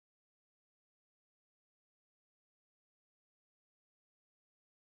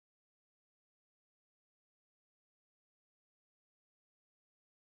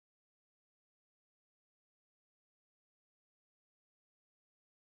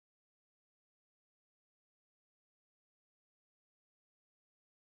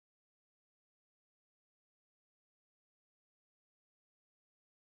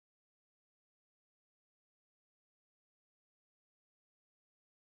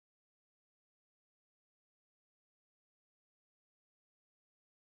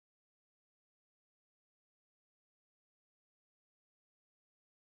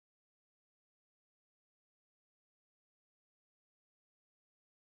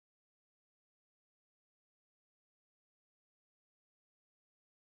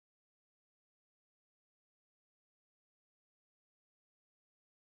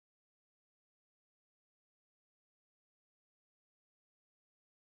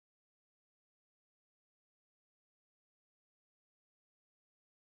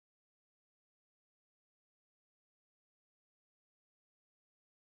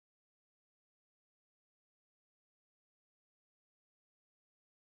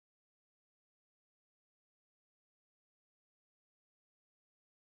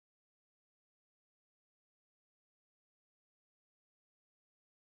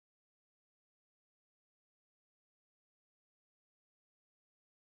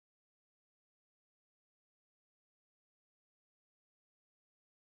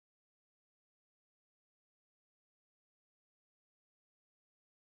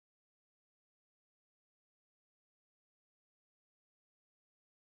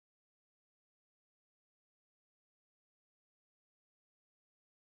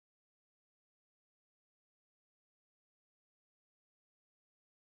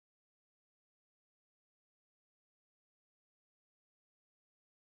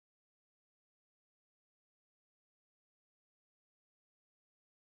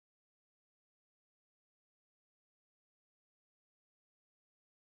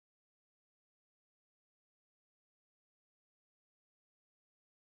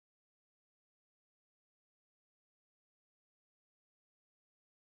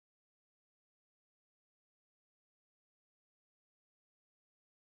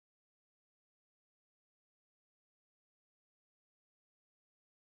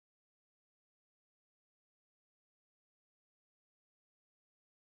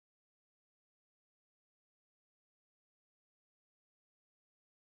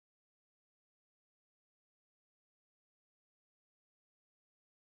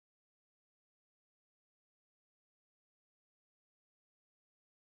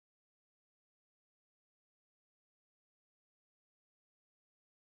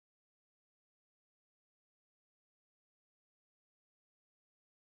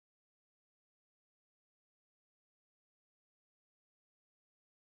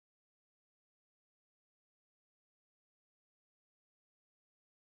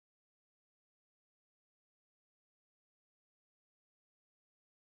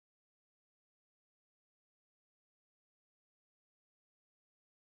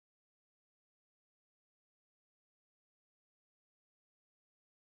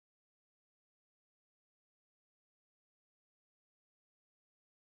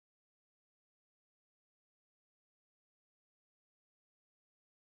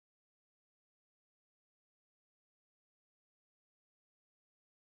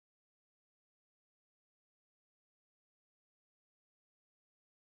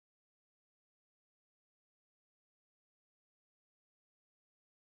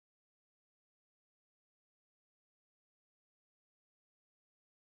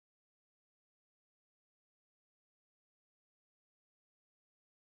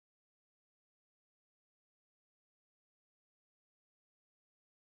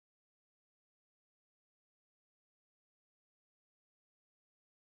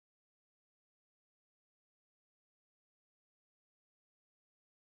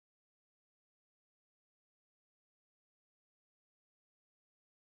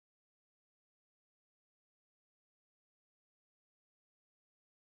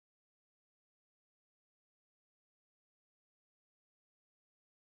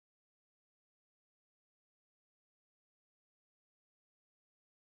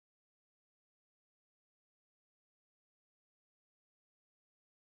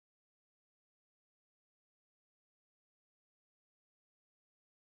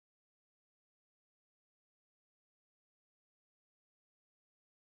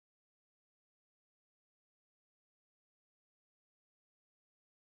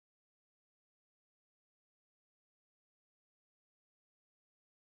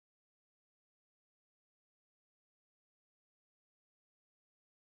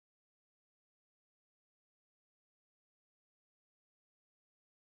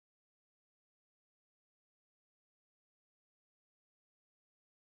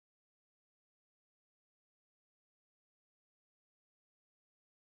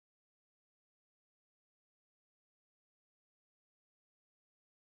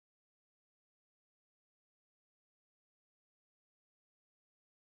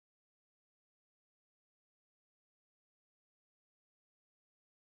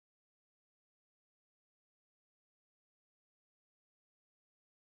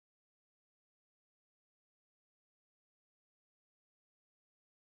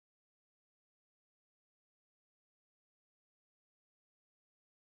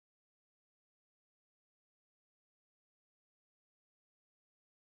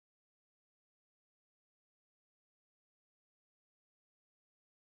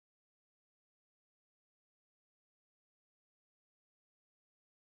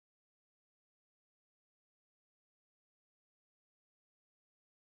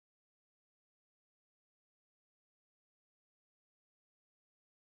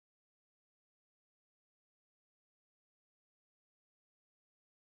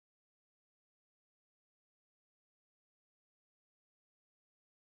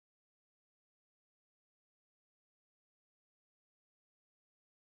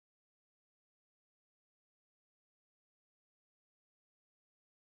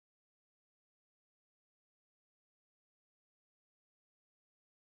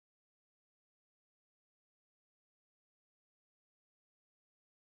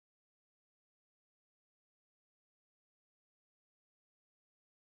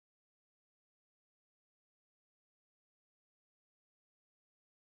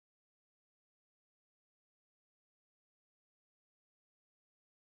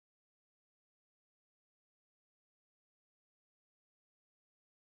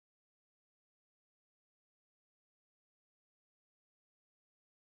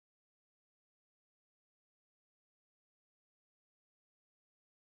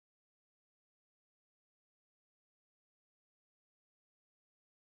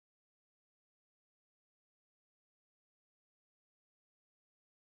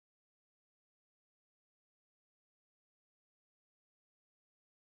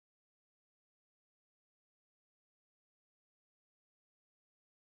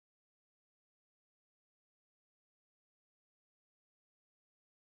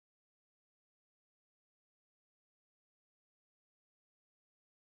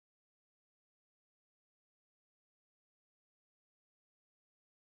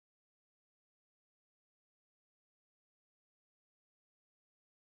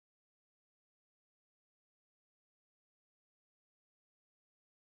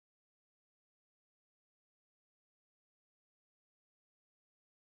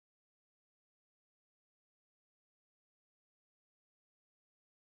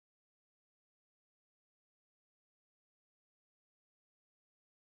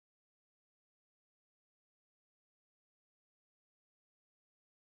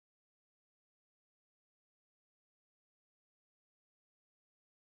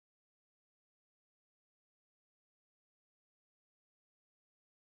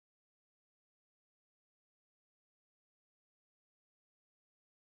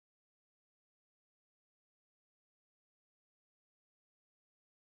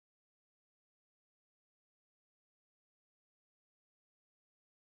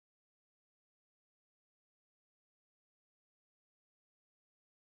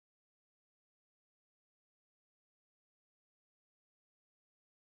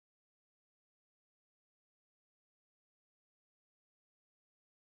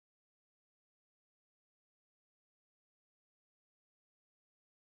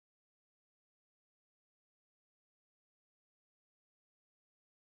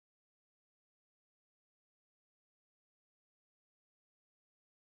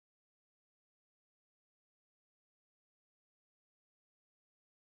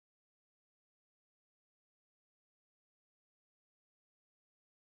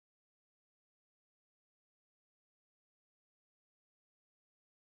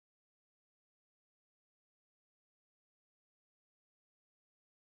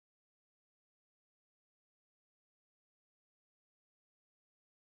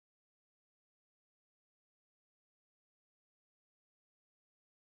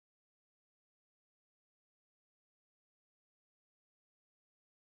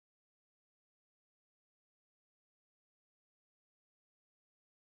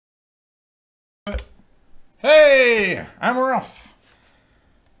Hey, and we're off.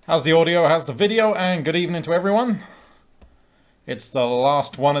 How's the audio? How's the video? And good evening to everyone. It's the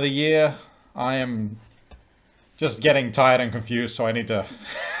last one of the year. I am just getting tired and confused, so I need to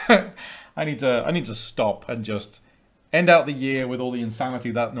I need to stop and just end out the year with all the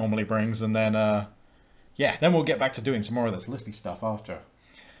insanity that normally brings, and then yeah, then we'll get back to doing some more of this lispy stuff after,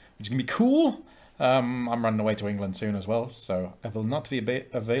 which is gonna be cool. I'm running away to England soon as well, so I will not be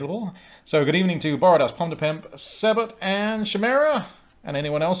available. So good evening to Borodas, Pom de Pimp, Sebert, and Shamira, and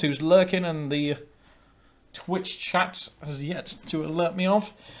anyone else who's lurking and the Twitch chat has yet to alert me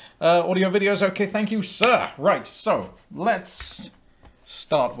of. Audio videos, okay, thank you, sir. Right, so let's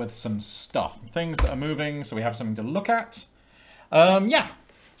start with some stuff. Things that are moving, so we have something to look at. Yeah,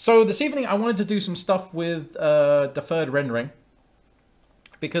 so this evening I wanted to do some stuff with deferred rendering,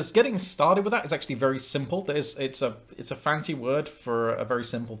 because getting started with that is actually very simple. It's a fancy word for a very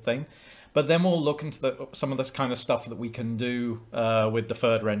simple thing, but then we'll look into some of this kind of stuff that we can do with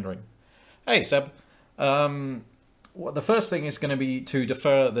deferred rendering. Hey Seb, well, the first thing is going to be to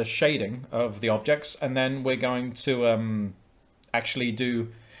defer the shading of the objects, and then we're going to actually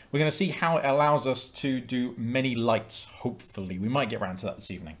we're going to see how it allows us to do many lights. Hopefully, we might get around to that this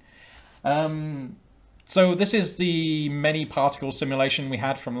evening. So this is the many particle simulation we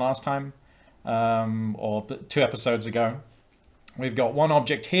had from last time, or 2 episodes ago. We've got one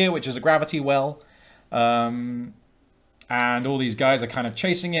object here, which is a gravity well, and all these guys are kind of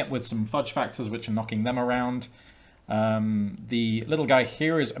chasing it with some fudge factors which are knocking them around. The little guy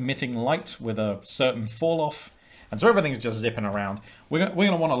here is emitting light with a certain fall off, and so everything's just zipping around. We're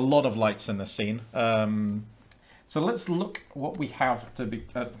going to want a lot of lights in this scene. So let's look what we have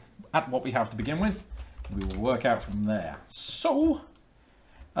at what we have to begin with. We will work out from there. So,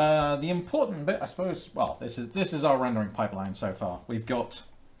 the important bit, I suppose, well, this is our rendering pipeline so far. We've got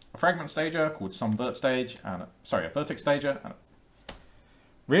a fragment stager called some vert stage, and a vertex stager.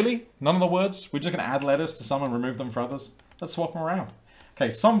 Really? None of the words? We're just going to add letters to some and remove them for others? Let's swap them around. Okay,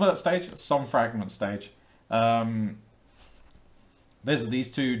 some vert stage, some fragment stage. There's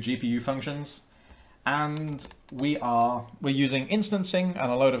these 2 GPU functions. And we're using instancing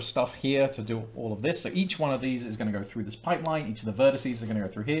and a load of stuff here to do all of this. So each one of these is going to go through this pipeline. Each of the vertices are going to go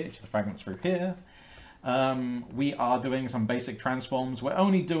through here. Each of the fragments through here. We are doing some basic transforms. We're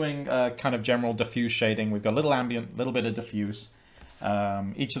only doing kind of general diffuse shading. We've got a little ambient, a little bit of diffuse.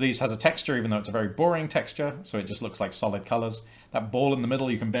 Each of these has a texture, even though it's a very boring texture. So it just looks like solid colors. That ball in the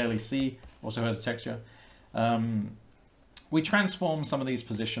middle you can barely see also has a texture. We transform some of these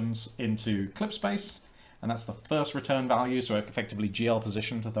positions into clip space, and that's the first return value, so effectively GL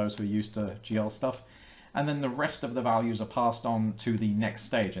position to those who are used to GL stuff. And then the rest of the values are passed on to the next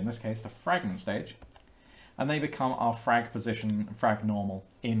stage, in this case the fragment stage, and they become our frag position, frag normal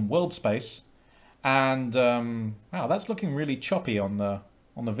in world space. And wow, that's looking really choppy on the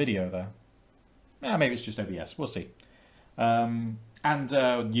video there. Yeah, maybe it's just OBS, we'll see. And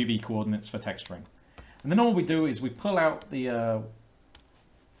UV coordinates for texturing. And then all we do is we pull out the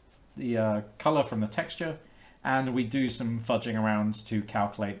color from the texture, and we do some fudging around to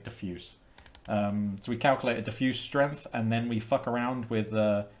calculate diffuse. So we calculate a diffuse strength, and then we fuck around with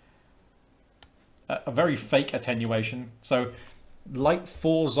a very fake attenuation. So light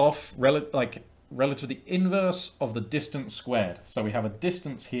falls off relative to the inverse of the distance squared. So we have a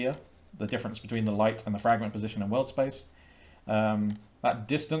distance here, the difference between the light and the fragment position in world space. That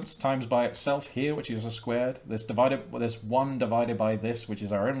distance times by itself here, which is a squared. This 1 divided by this, which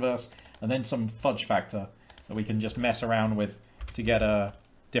is our inverse, and then some fudge factor that we can just mess around with to get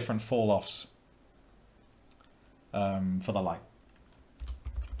different fall-offs for the light.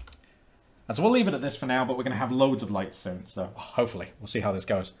 And so we'll leave it at this for now, but we're going to have loads of lights soon, so hopefully we'll see how this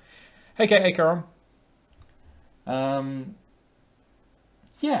goes. Hey, Kate Akaram.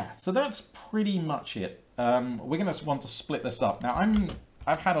 Yeah, so that's pretty much it. We're going to want to split this up. Now,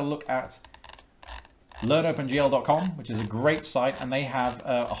 I've had a look at learnopengl.com, which is a great site, and they have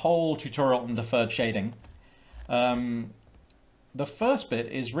a whole tutorial on deferred shading. The first bit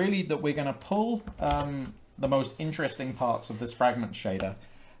is really that we're going to pull the most interesting parts of this fragment shader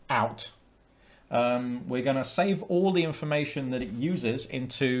out. We're going to save all the information that it uses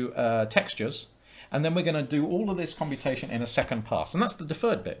into textures, and then we're going to do all of this computation in a second pass. And that's the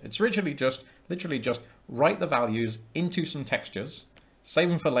deferred bit. It's literally just write the values into some textures, save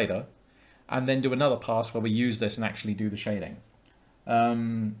them for later, and then do another pass where we use this and actually do the shading.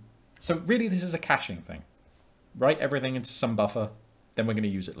 So really this is a caching thing. Write everything into some buffer, then we're going to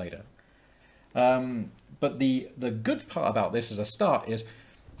use it later. But the good part about this as a start is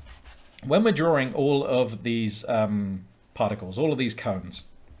when we're drawing all of these particles, all of these cones,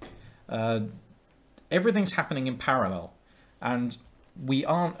 everything's happening in parallel, and we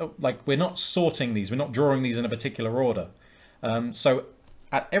aren't, like, we're not sorting these, we're not drawing these in a particular order. So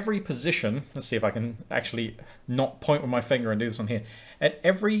at every position, let's see if I can actually not point with my finger and do this on here. At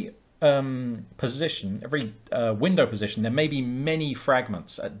every position, every window position, there may be many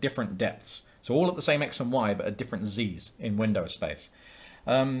fragments at different depths. So all at the same X and Y, but at different Z's in window space.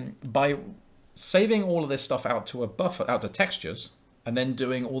 By saving all of this stuff out to a buffer, out to textures, and then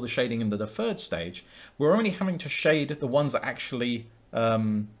doing all the shading in the deferred stage, we're only having to shade the ones that actually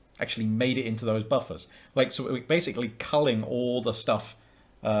made it into those buffers. Like, so we're basically culling all the stuff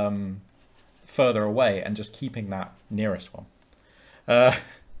further away and just keeping that nearest one.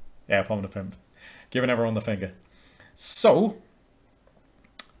 Yeah, palm of the pimp. Giving everyone the finger. So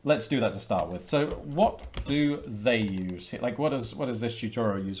let's do that to start with. So what do they use? Like, what does this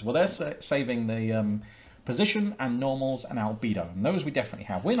tutorial use? Well, they're saving the position and normals and albedo, and those we definitely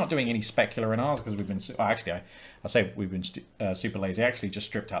have. We're not doing any specular in ours because we've been, actually, I say we've been super lazy. I actually just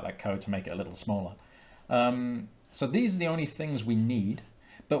stripped out that code to make it a little smaller. So these are the only things we need,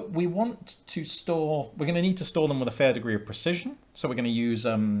 but we want to store, we're going to need to store them with a fair degree of precision. So we're going to use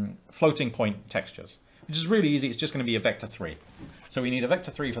floating point textures, which is really easy. It's just going to be a vector 3. So we need a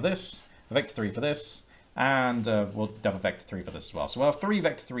vector 3 for this, a vector 3 for this, and we'll have a vector 3 for this as well. So we'll have 3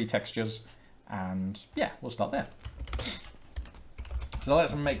 vector 3 textures, and yeah, we'll start there. So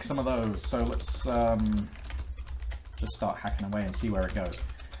let's make some of those. So let's just start hacking away and see where it goes.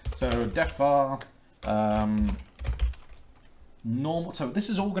 So deferred, normal. So this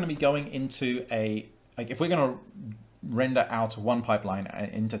is all going to be going into a, like, if we're going to render out one pipeline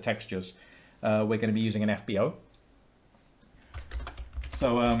into textures, we're going to be using an FBO.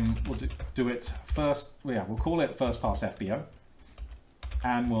 So we'll do it first. Yeah, we'll call it first pass FBO,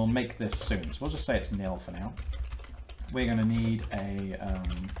 and we'll make this soon. So we'll just say it's nil for now. We're going to need a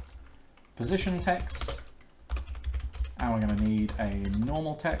position text, and we're going to need a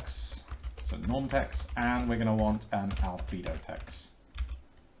normal text, so norm text, and we're going to want an albedo text.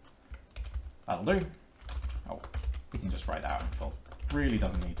 That'll do. Oh, we can just write that out in full. Really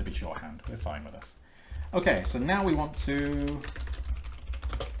doesn't need to be shorthand. We're fine with this. Okay, so now we want to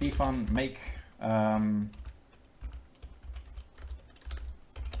defund make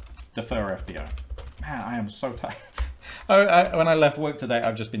defer FBO. Man, I am so tired. When I left work today,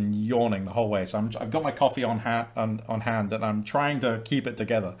 I've just been yawning the whole way. So I've got my coffee on hand, and I'm trying to keep it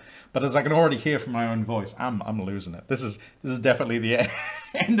together. But as I can already hear from my own voice, I'm losing it. This is definitely the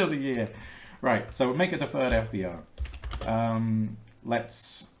end of the year. Right. So make a deferred FBO.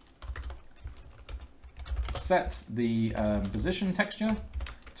 Let's set the position texture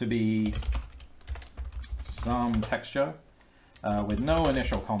to be some texture with no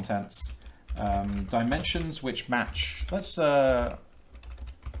initial contents. Dimensions which match. Let's look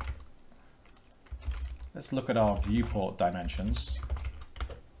at our viewport dimensions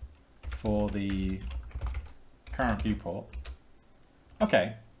for the current viewport.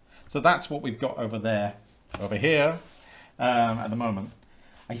 Okay, so that's what we've got over there, over here at the moment.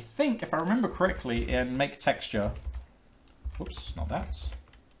 I think, if I remember correctly, in make texture, whoops, not that.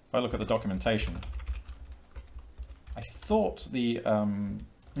 If I look at the documentation, I thought the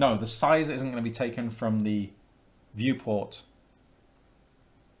no, the size isn't going to be taken from the viewport.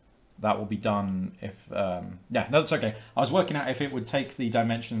 That will be done if, yeah, no, that's okay. I was working out if it would take the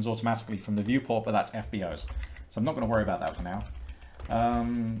dimensions automatically from the viewport, but that's FBOs. So I'm not going to worry about that for now.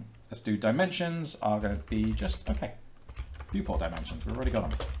 Let's do dimensions are going to be just, okay, viewport dimensions. We've already got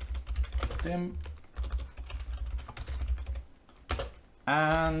them. Dim.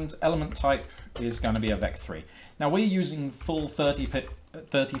 And element type is going to be a vec3. Now we're using full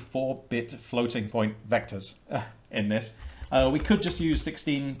 34-bit floating point vectors in this. We could just use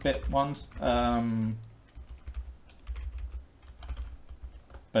 16-bit ones.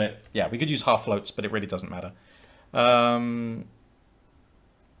 But yeah, we could use half floats, but it really doesn't matter.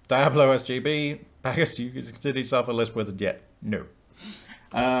 Diablo SGB, Bagus, you consider yourself a Lisp wizard yet? No.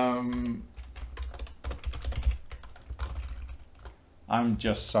 I'm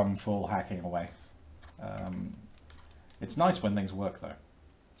just some fool hacking away. It's nice when things work though.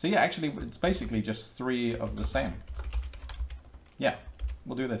 So yeah, actually it's basically just 3 of the same. Yeah,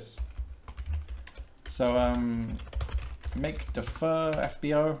 we'll do this. So make defer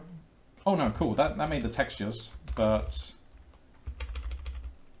FBO. Oh no, cool, that made the textures, but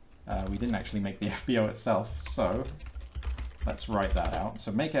we didn't actually make the FBO itself, so let's write that out.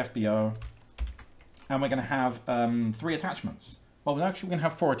 So make FBO, and we're going to have 3 attachments. Well, actually we're going to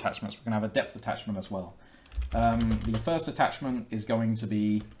have 4 attachments. We're going to have a depth attachment as well. The first attachment is going to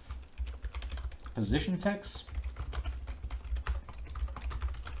be position text,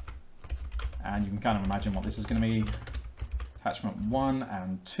 And you can kind of imagine what this is going to be. Attachment 1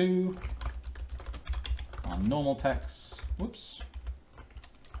 and 2 are normal text. Whoops.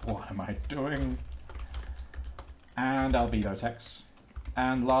 What am I doing? And albedo text.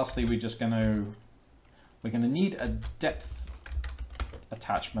 And lastly, we're going to need a depth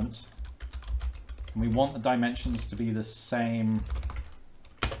attachment. And we want the dimensions to be the same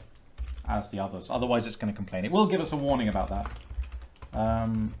as the others. Otherwise, it's going to complain. It will give us a warning about that.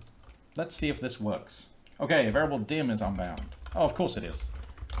 Let's see if this works. Okay, variable dim is unbound. Oh, of course it is.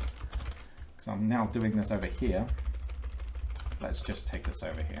 Because I'm now doing this over here. Let's just take this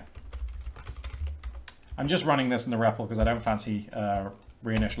over here. I'm just running this in the REPL because I don't fancy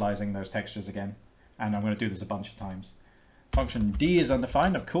reinitializing those textures again. And I'm going to do this a bunch of times. Function D is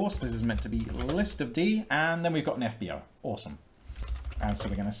undefined, of course. This is meant to be list of D. And then we've got an FBO. Awesome. And so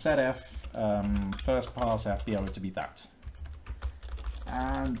we're going to set first pass FBO to be that.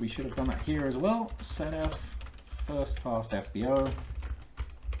 And we should have done that here as well. Set first pass FBO.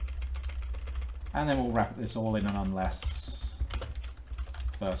 And then we'll wrap this all in an unless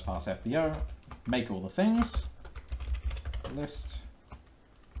first pass FBO. Make all the things. List.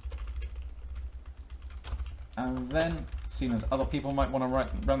 And then, seeing as other people might want to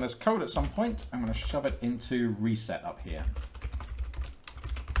run this code at some point, I'm going to shove it into reset up here.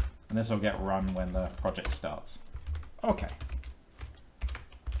 And this will get run when the project starts. Okay.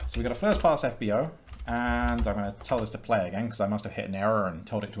 So we've got a first pass FBO, and I'm going to tell this to play again because I must have hit an error and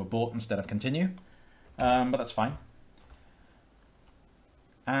told it to abort instead of continue. But that's fine.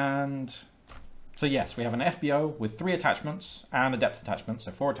 And so yes, we have an FBO with 3 attachments and a depth attachment,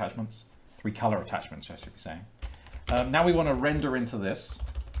 so 4 attachments, 3 color attachments, I should be saying. Now we want to render into this.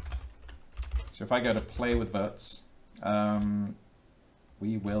 So if I go to play with verts,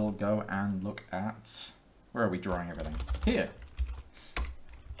 we will go and look at, where are we drawing everything? Here.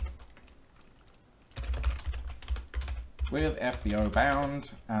 With FBO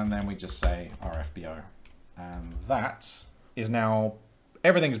bound, and then we just say our FBO. And that is now,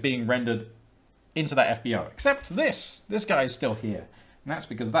 everything's being rendered into that FBO, except this guy is still here. And that's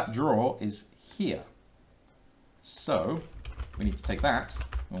because that draw is here. So we need to take that,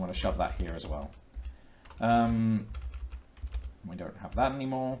 we want to shove that here as well. We don't have that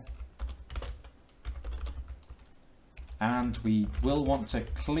anymore. And we will want to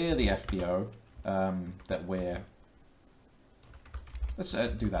clear the FBO that we're, let's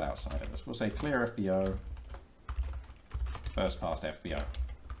do that outside of this. We'll say clear FBO, first pass FBO.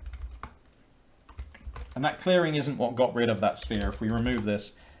 And that clearing isn't what got rid of that sphere. If we remove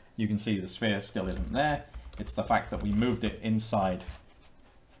this, you can see the sphere still isn't there. It's the fact that we moved it inside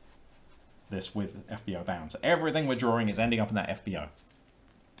this with FBO bound. So everything we're drawing is ending up in that FBO.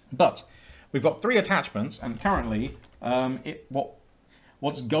 But we've got 3 attachments, and currently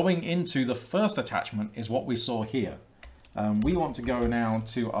what's going into the first attachment is what we saw here. We want to go now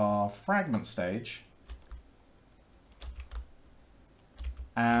to our fragment stage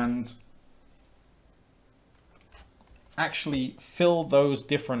and actually fill those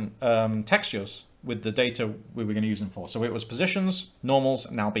different textures with the data we were going to use them for. So it was positions, normals,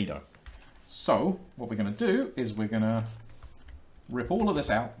 and albedo. So what we're going to do is we're going to rip all of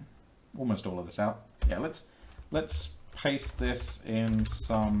this out, almost all of this out. Yeah, let's paste this in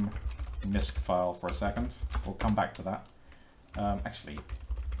some MISC file for a second. We'll come back to that. Actually,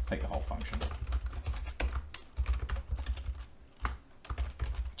 take the whole function.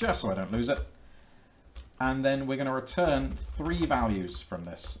 Just so I don't lose it. And then we're going to return 3 values from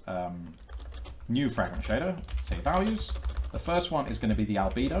this new fragment shader. Say values. The first one is going to be the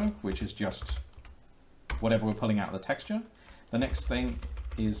albedo, which is just whatever we're pulling out of the texture. The next thing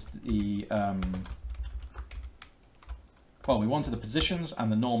is the, well, we wanted the positions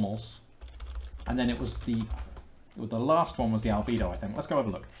and the normals. And then it was the last one was the albedo, I think. Let's go have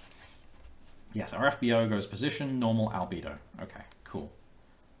a look. Yes, our FBO goes position, normal, albedo. Okay, cool.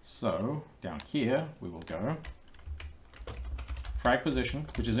 So down here we will go frag position,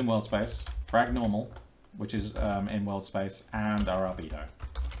 which is in world space, frag normal, which is in world space, and our albedo.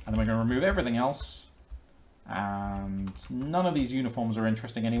 And then we're going to remove everything else, and none of these uniforms are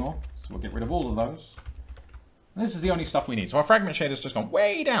interesting anymore, so we'll get rid of all of those. And this is the only stuff we need. So our fragment shader's just gone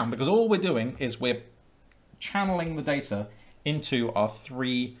way down because all we're doing is we're channeling the data into our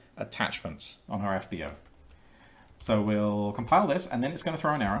 3 attachments on our FBO. So we'll compile this, and then it's going to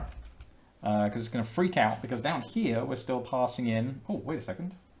throw an error because it's going to freak out because down here we're still passing in. Oh, wait a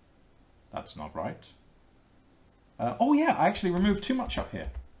second. That's not right. Oh yeah, I actually removed too much up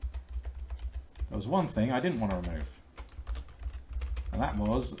here. There was one thing I didn't want to remove. And that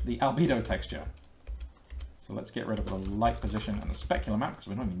was the albedo texture. So So let's get rid of the light position and the specular map, because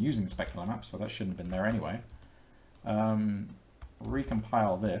we're not even using the specular map, so that shouldn't have been there anyway.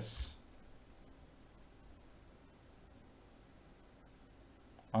 Recompile this.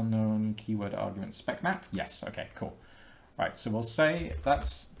 Unknown keyword argument spec map. Yes, okay, cool. Right, so we'll say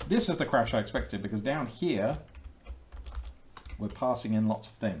this is the crash I expected, because down here we're passing in lots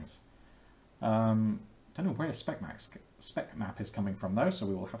of things. Don't know where spec map is coming from though, so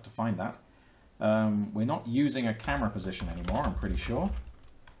we will have to find that. We're not using a camera position anymore, I'm pretty sure.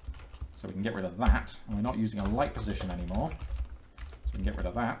 So we can get rid of that. And we're not using a light position anymore, so we can get rid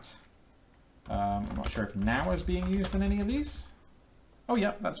of that. I'm not sure if now is being used in any of these. Oh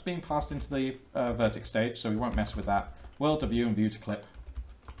yeah, that's being passed into the vertex stage, so we won't mess with that. World to view and view to clip.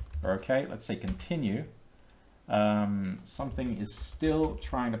 Okay, let's say continue. Something is still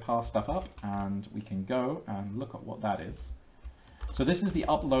trying to pass stuff up, and we can go and look at what that is. So this is the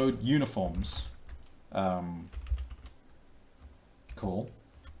upload uniforms call.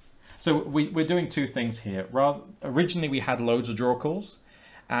 So we're doing two things here. Originally we had loads of draw calls,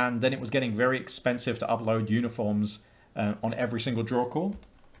 and then it was getting very expensive to upload uniforms on every single draw call.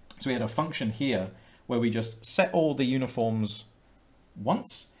 So we had a function here where we just set all the uniforms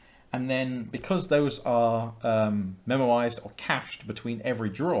once, and then because those are memoized or cached between every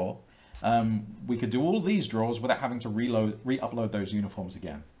draw, we could do all these draws without having to re-upload those uniforms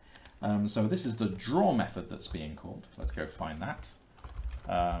again. So this is the draw method that's being called. Let's go find that.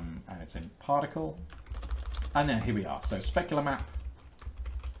 And it's in particle. And then here we are. So specular map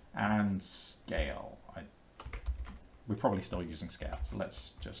and scale. We're probably still using scale. So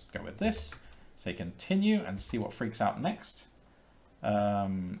let's just go with this. Say continue and see what freaks out next. The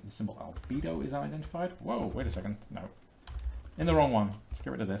symbol albedo is unidentified. Whoa, wait a second. No. In the wrong one. Let's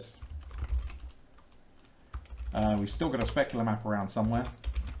get rid of this. We've still got a specular map around somewhere.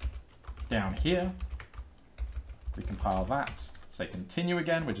 Down here. Recompile that. Say continue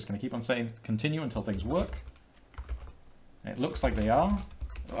again. We're just going to keep on saying continue until things work. It looks like they are.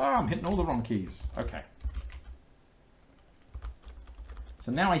 Oh, I'm hitting all the wrong keys. Okay.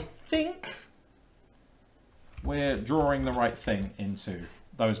 So now I think we're drawing the right thing into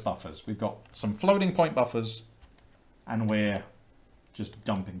those buffers. We've got some floating point buffers, and we're just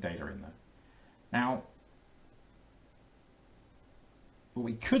dumping data in there. Now, what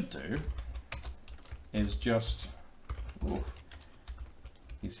we could do is just,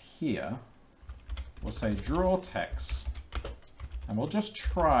 is here, we'll say draw text, and we'll just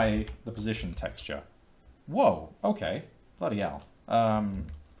try the position texture. Whoa, okay, bloody hell.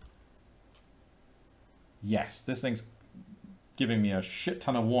 Yes, this thing's giving me a shit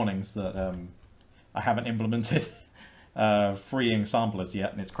ton of warnings that I haven't implemented freeing samplers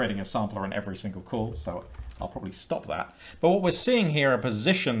yet, and it's creating a sampler in every single call, so I'll probably stop that. But what we're seeing here are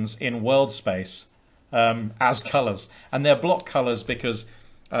positions in world space as colors, and they're block colors because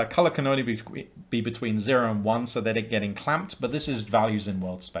color can only be between 0 and 1, so they're getting clamped, but this is values in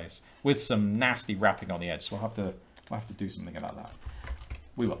world space with some nasty wrapping on the edge, so we'll have to do something about that.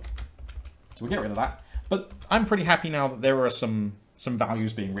 We will. So we'll get rid of that. But I'm pretty happy now that there are some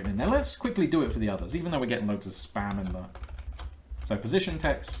values being written in there. Let's quickly do it for the others, even though we're getting loads of spam in there. So position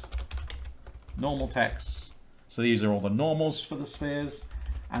text, normal text. So these are all the normals for the spheres.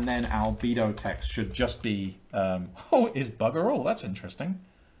 And then albedo text should just be, is bugger all. That's interesting.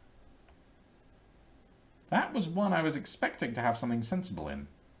 That was one I was expecting to have something sensible in.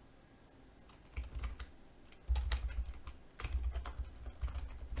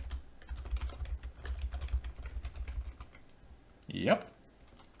 Yep.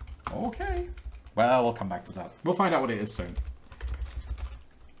 Okay. Well, we'll come back to that. We'll find out what it is soon.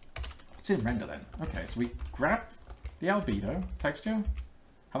 What's in render then? Okay, so we grab the albedo texture.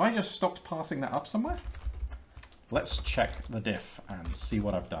 Have I just stopped passing that up somewhere? Let's check the diff and see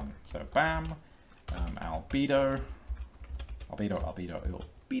what I've done. So bam, albedo.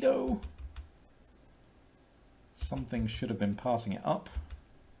 Something should have been passing it up.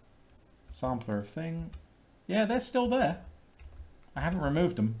 Sampler of thing. Yeah, they're still there. I haven't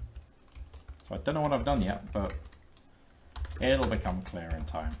removed them, so I don't know what I've done yet, but it'll become clear in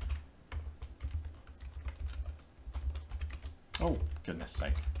time. Oh, goodness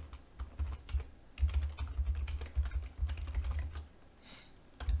sake.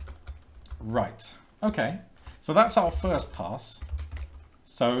 Right, okay, so that's our first pass.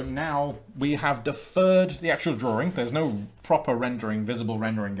 So now we have deferred the actual drawing. There's no proper rendering, visible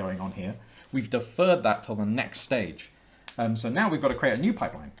rendering going on here. We've deferred that till the next stage. So now we've got to create a new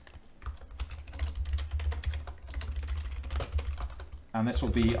pipeline. And this will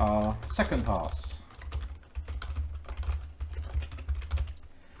be our second pass.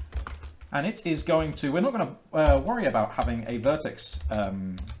 And it is going to, we're not going to worry about having a vertex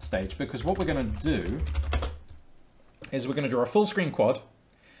stage, because what we're going to do is we're going to draw a full screen quad,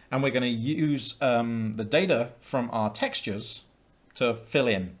 and we're going to use the data from our textures to fill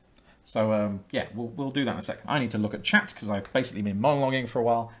in. So yeah, we'll do that in a second. I need to look at chat because I've basically been monologuing for a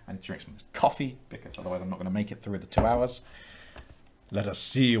while. I need to drink some of this coffee because otherwise I'm not going to make it through the 2 hours. Let us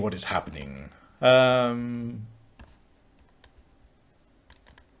see what is happening.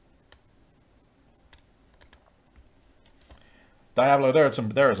 Diablo, there are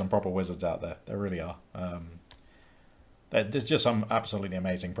some proper wizards out there. There really are. There's just some absolutely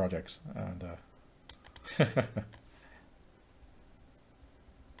amazing projects. And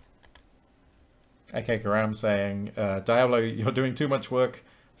okay, Karam saying, Diablo, you're doing too much work.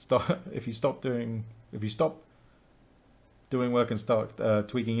 If you stop doing work and start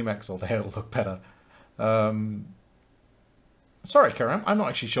tweaking Emacs all day, it'll look better. Sorry, Karam, I'm not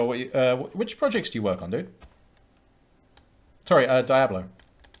actually sure what you, which projects do you work on, dude? Sorry, Diablo.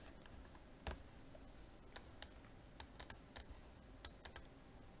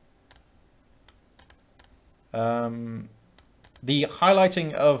 The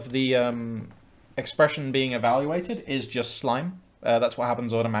highlighting of the expression being evaluated is just slime. That's what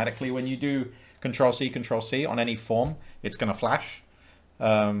happens automatically when you do Control-C on any form. It's going to flash.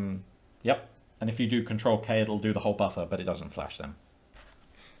 Yep. And if you do Control-K, it'll do the whole buffer, but it doesn't flash them.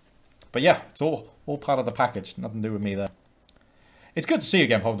 But yeah, it's all part of the package. Nothing to do with me there. It's good to see you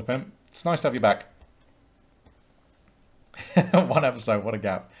again, Pop the Pimp. It's nice to have you back. 1 episode, what a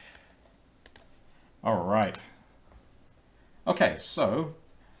gap. All right. Okay, so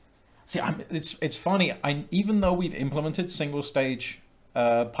see, it's funny. Even though we've implemented single stage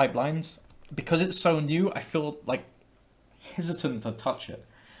pipelines, because it's so new, I feel like hesitant to touch it.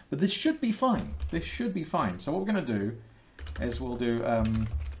 But this should be fine. This should be fine. So what we're going to do is we'll do.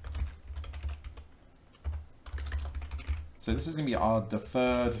 So this is going to be our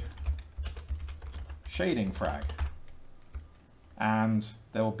deferred shading frag. And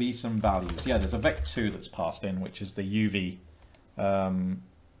there will be some values. Yeah, there's a vec2 that's passed in, which is the UV.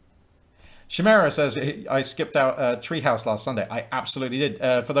 Chimera says, I skipped out Treehouse last Sunday. I absolutely did.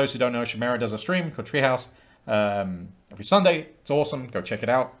 For those who don't know, Chimera does a stream called Treehouse every Sunday. It's awesome. Go check it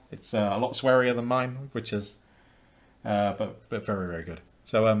out. It's a lot swearier than mine, which is, but very, very good.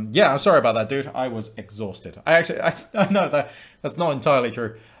 So yeah, I'm sorry about that, dude. I was exhausted. I know that's not entirely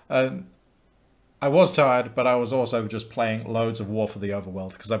true. I was tired, but I was also just playing loads of War for the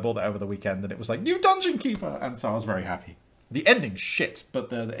Overworld because I bought that over the weekend and it was like, new Dungeon Keeper! And so I was very happy. The ending's shit,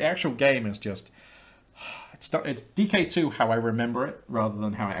 but the actual game is just... It's DK2 how I remember it rather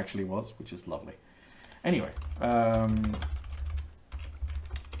than how it actually was, which is lovely. Anyway, man,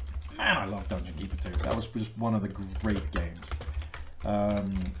 I love Dungeon Keeper 2. That was just one of the great games.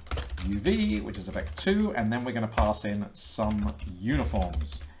 UV, which is a vec2, and then we're going to pass in some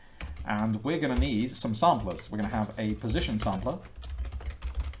uniforms. And we're going to need some samplers. We're going to have a position sampler.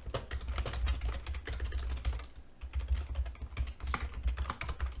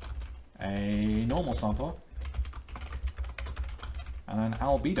 A normal sampler. And an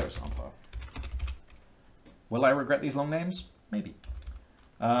albedo sampler. Will I regret these long names? Maybe.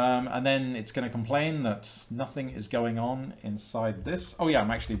 And then it's going to complain that nothing is going on inside this. Oh yeah,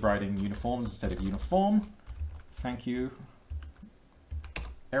 I'm actually writing uniforms instead of uniform. Thank you.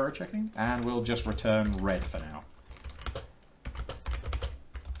 Error checking, and we'll just return red for now.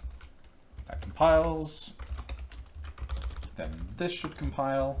 That compiles. Then this should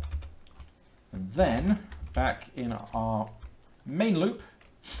compile. And then, back in our main loop,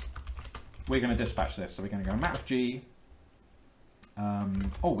 we're going to dispatch this. So we're going to go map G.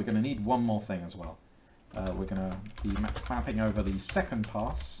 Oh, we're going to need one more thing as well. We're going to be mapping over the second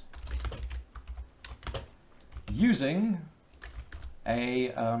pass using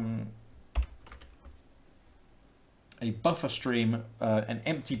a buffer stream, an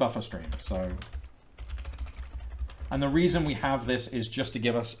empty buffer stream. So, and the reason we have this is just to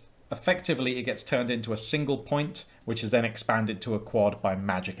give us, effectively it gets turned into a single point, which is then expanded to a quad by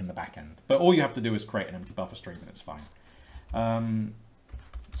magic in the back end. But all you have to do is create an empty buffer stream and it's fine.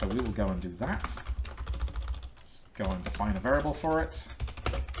 So we will go and do that. Let's go and define a variable for it.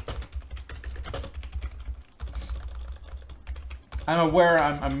 I'm aware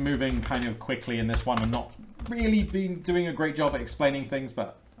I'm moving kind of quickly in this one. I'm not really doing a great job at explaining things,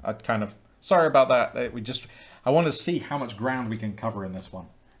 but I'd kind of, sorry about that. I want to see how much ground we can cover in this one,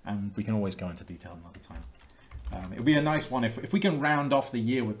 and we can always go into detail another time. It would be a nice one if we can round off the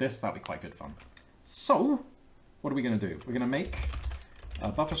year with this. That'd be quite good fun. So, what are we going to do? We're going to make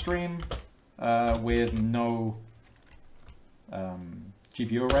a buffer stream with no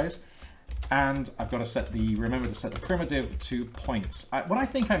GPU arrays. And I've got to remember to set the primitive to points. What I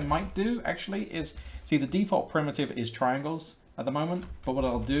think I might do actually is, see, the default primitive is triangles at the moment, but what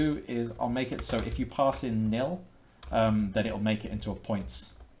I'll do is I'll make it so if you pass in nil, then it'll make it into a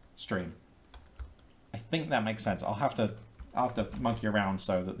points stream. I think that makes sense. I'll have to monkey around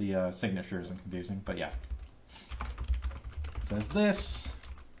so that the signature isn't confusing, but yeah. It says this.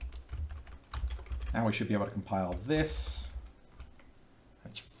 Now we should be able to compile this.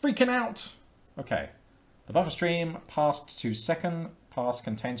 It's freaking out. Okay. The buffer stream passed to second pass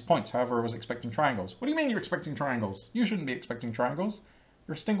contains points. However, I was expecting triangles. What do you mean you're expecting triangles? You shouldn't be expecting triangles.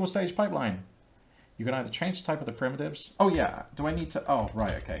 You're a single stage pipeline. You can either change the type of the primitives. Oh yeah. Do I need to? Oh,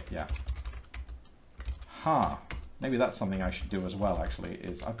 right. Okay. Yeah. Huh. Maybe that's something I should do as well, actually,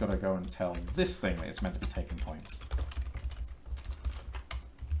 is I've got to go and tell this thing that it's meant to be taking points.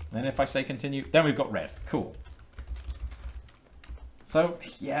 And then if I say continue, then we've got red. Cool. So,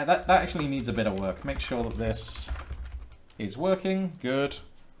 yeah, that actually needs a bit of work. Make sure that this is working. Good.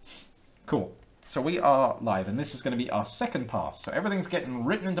 Cool. So we are live, and this is going to be our second pass. So everything's getting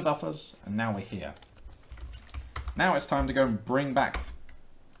written into buffers, and now we're here. Now it's time to go and bring back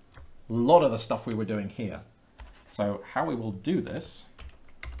a lot of the stuff we were doing here. So how we will do this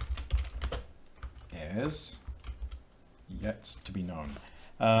is yet to be known.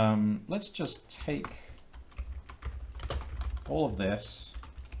 Let's just take all of this.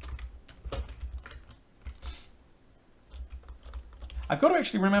 I've got to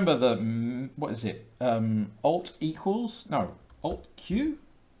actually remember the, what is it? Alt equals, no, Alt Q?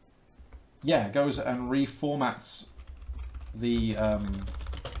 Yeah, it goes and reformats the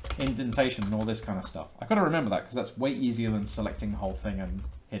indentation and all this kind of stuff. I've got to remember that because that's way easier than selecting the whole thing and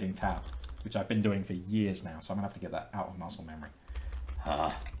hitting tab, which I've been doing for years now, so I'm gonna have to get that out of muscle memory.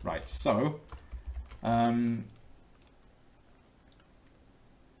 Right, so we're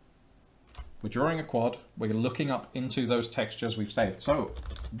drawing a quad, we're looking up into those textures we've saved. So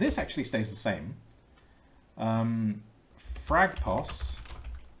this actually stays the same. Fragpos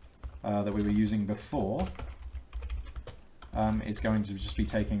that we were using before is going to just be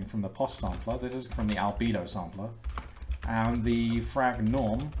taken from the POS sampler. This is from the albedo sampler. And the frag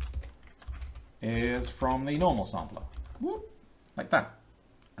norm is from the normal sampler. Whoop, like that.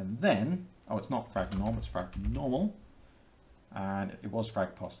 And then, oh, it's not frag norm, it's frag normal. And it was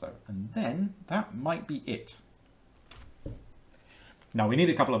frag POS though. And then that might be it. Now we need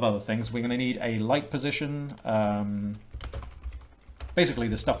a couple of other things. We're going to need a light position. Basically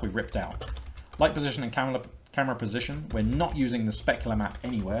the stuff we ripped out. Light position and camera position. We're not using the specular map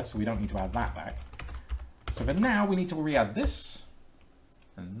anywhere, so we don't need to add that back. So for now, we need to re-add this.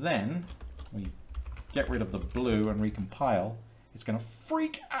 And then we get rid of the blue and recompile. It's going to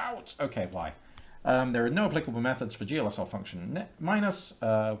freak out. Okay, why? There are no applicable methods for GLSL function minus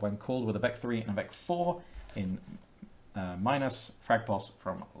when called with a vec3 and a vec4 in minus fragpos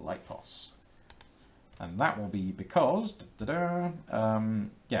from lightpos. And that will be because,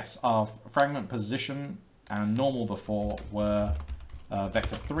 yes, our fragment position and normal before were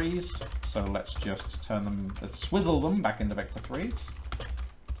vector 3s. So let's just turn them, let's swizzle them back into vector 3s.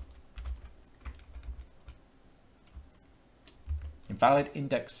 Invalid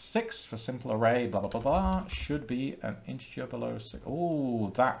index 6 for simple array, blah, blah, blah, blah, should be an integer below 6.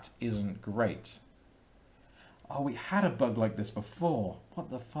 Oh, that isn't great. Oh, we had a bug like this before. What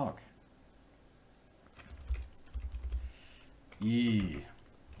the fuck? Eee.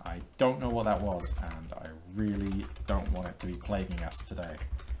 I don't know what that was, and I really don't want it to be plaguing us today.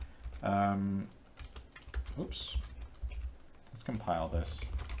 Oops. Let's compile this.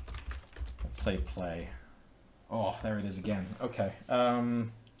 Let's say play. Oh, there it is again. Okay.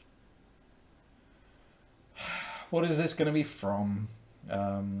 What is this going to be from?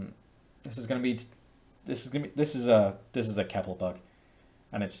 This is a Keppel bug,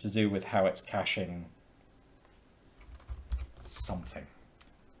 and it's to do with how it's caching something.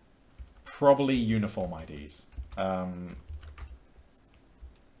 Probably uniform IDs.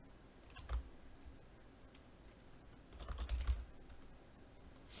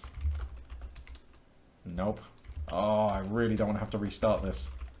 Nope. Oh, I really don't want to have to restart this.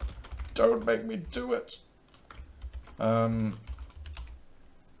 Don't make me do it.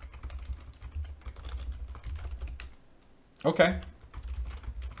 Okay.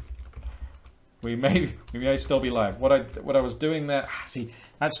 We may still be live. What I was doing there, see,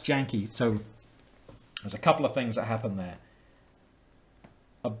 that's janky. So there's a couple of things that happened there.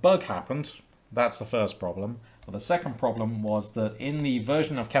 A bug happened. That's the first problem. But the second problem was that in the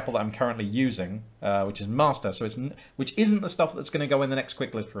version of Keppel that I'm currently using, which is master, so which isn't the stuff that's going to go in the next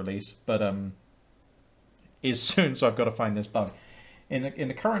quick list release, but is soon. So I've got to find this bug. In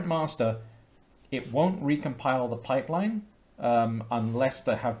the current master, it won't recompile the pipeline unless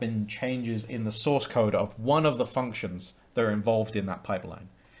there have been changes in the source code of one of the functions that are involved in that pipeline.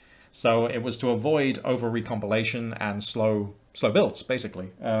 So it was to avoid over recompilation and slow builds,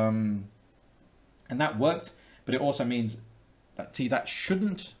 basically. And that worked, but it also means that, see, that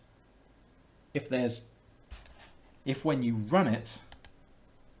shouldn't, if when you run it,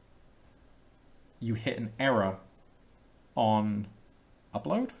 you hit an error on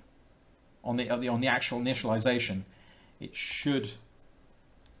upload, on the actual initialization, it should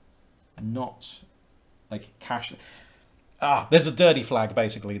not like cache. There's a dirty flag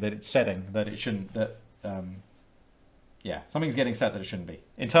basically that it's setting that it shouldn't. Yeah, something's getting set that it shouldn't be.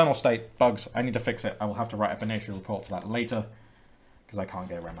 Internal state bugs. I need to fix it. I will have to write up an issue report for that later because I can't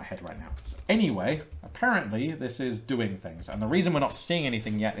get it around my head right now. So anyway, apparently this is doing things, and the reason we're not seeing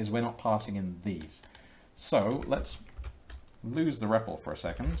anything yet is we're not passing in these. So let's lose the REPL for a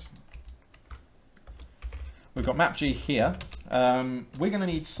second. We've got mapg here. We're going to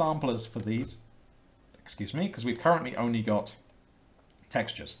need samplers for these, excuse me, because we've currently only got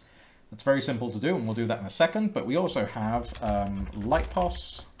textures. It's very simple to do, and we'll do that in a second, but we also have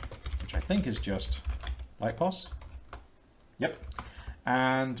lightpos, which I think is just lightpos. Yep.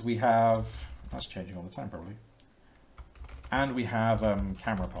 And we have, that's changing all the time probably, and we have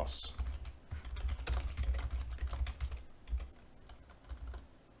camerapos.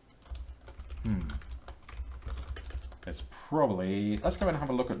 It's probably, let's go and have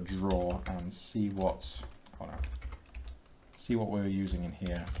a look at draw and see what, see what we're using in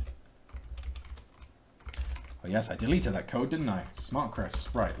here. Oh yes, I deleted that code, didn't I? Smart Chris.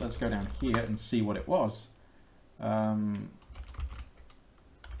 Right, let's go down here and see what it was.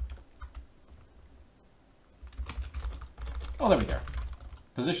 Oh, there we go.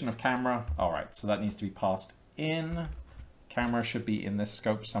 Position of camera. All right, so that needs to be passed in. Camera should be in this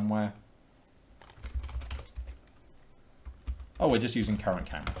scope somewhere. Oh, we're just using current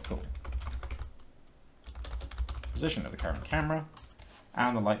camera. Cool. Position of the current camera.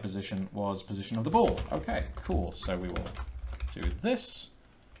 And the light position was position of the ball. Okay, cool. So we will do this.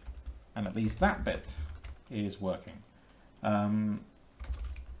 And at least that bit is working.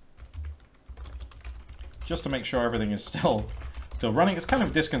 Just to make sure everything is still running. It's kind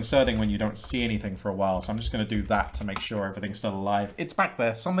of disconcerting when you don't see anything for a while. So I'm just going to do that to make sure everything's still alive. It's back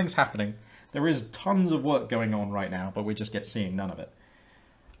there. Something's happening. There is tons of work going on right now, but we just get seeing none of it.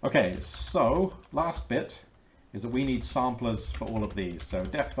 Okay, so last bit is that we need samplers for all of these. So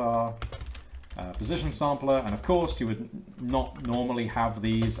def position sampler, and of course you would not normally have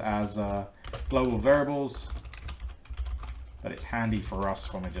these as global variables, but it's handy for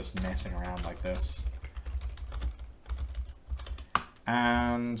us when we're just messing around like this.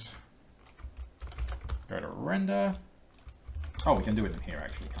 And go to render. Oh, we can do it in here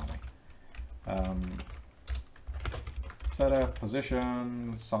actually, can't we? Setf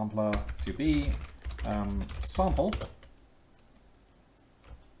position sampler to be sample,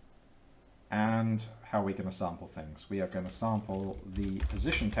 and how are we going to sample things? We are going to sample the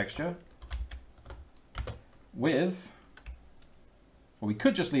position texture with, well, we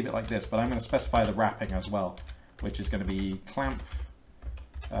could just leave it like this, but I'm going to specify the wrapping as well, which is going to be clamp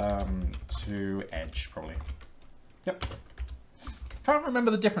to edge probably. Yep. Can't remember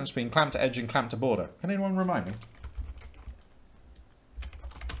the difference between clamp to edge and clamp to border. Can anyone remind me?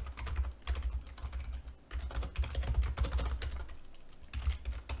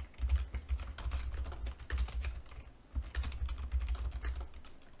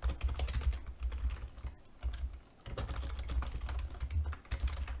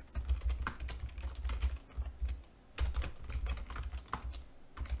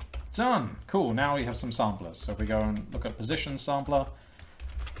 Done. Cool. Now we have some samplers. So if we go and look at position sampler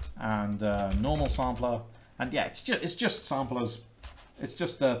and normal sampler, and yeah, it's just samplers. It's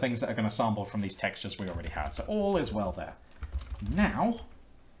just the things that are going to sample from these textures we already had. So all is well there. Now,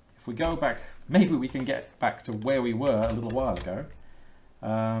 if we go back, maybe we can get back to where we were a little while ago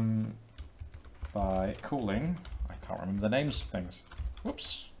by calling. I can't remember the names of things.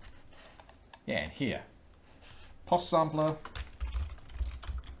 Whoops. Yeah, here. Pos sampler.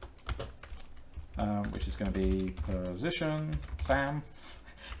 Which is going to be position, SAM.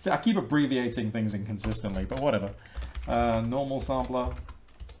 See, I keep abbreviating things inconsistently, but whatever. Normal sampler.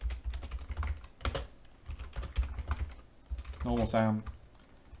 Normal SAM.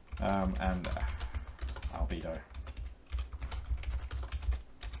 And albedo.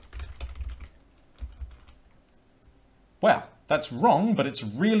 Well, that's wrong, but it's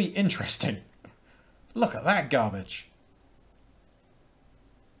really interesting. Look at that garbage.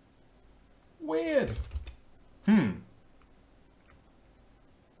 Weird. Wonder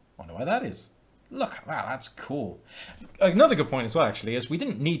why that is. look at that, that's cool. Another good point as well, actually, is we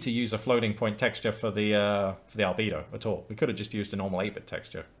didn't need to use a floating point texture for the albedo at all. We could have just used a normal 8-bit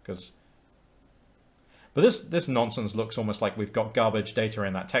texture, because... But this nonsense looks almost like we've got garbage data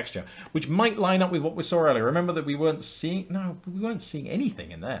in that texture, which might line up with what we saw earlier. Remember that we weren't seeing... No, we weren't seeing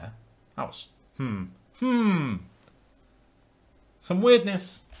anything in there. That was... Some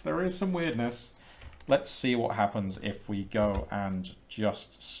weirdness. There is some weirdness. Let's see what happens if we go and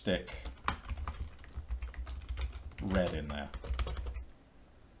just stick red in there.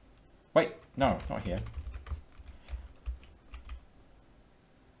 Wait, no, not here.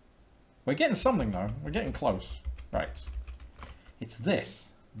 We're getting something though. We're getting close. Right. It's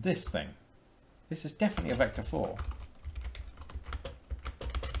this thing. This is definitely a vector 4.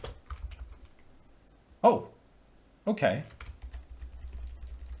 Oh, okay.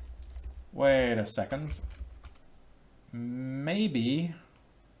 Wait a second. Maybe...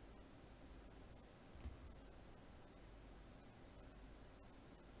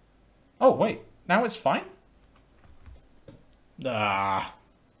 Oh, wait. Now it's fine? Ah.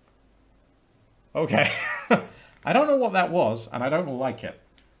 Okay. I don't know what that was, and I don't like it.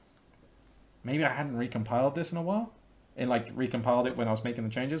 Maybe I hadn't recompiled this in a while? Recompiled it when I was making the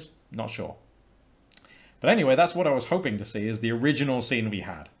changes? Not sure. But anyway, that's what I was hoping to see, is the original scene we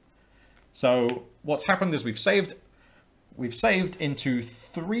had. So what's happened is we've saved into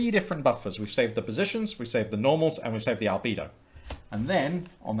 3 different buffers. We've saved the positions, we've saved the normals, and we've saved the albedo. And then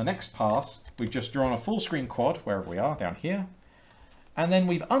on the next pass, we've just drawn a full screen quad, wherever we are, down here. And then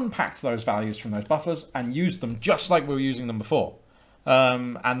we've unpacked those values from those buffers and used them just like we were using them before.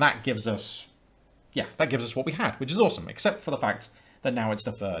 And that gives us, yeah, that gives us what we had, which is awesome, except for the fact that now it's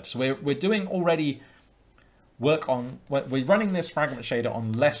deferred. So we're doing already work on, we're running this fragment shader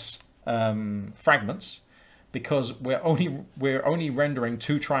on less fragments because we're only rendering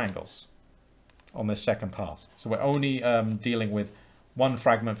 2 triangles on this second pass. So we're only dealing with 1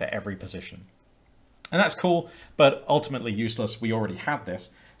 fragment for every position. And that's cool, but ultimately useless. We already had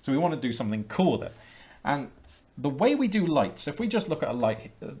this, so we want to do something cool with it. And the way we do lights, if we just look at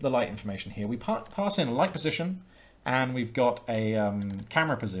the light information here, we pass in a light position, and we've got a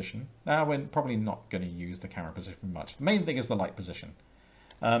camera position. Now we're probably not going to use the camera position much. The main thing is the light position.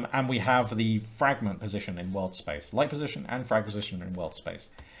 And we have the fragment position in world space. Light position and frag position in world space.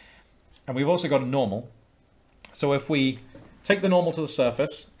 And we've also got a normal. So if we take the normal to the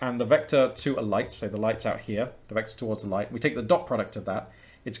surface and the vector to a light, say the light's out here, the vector towards the light, we take the dot product of that,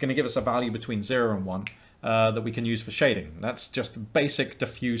 it's going to give us a value between 0 and 1 that we can use for shading. That's just basic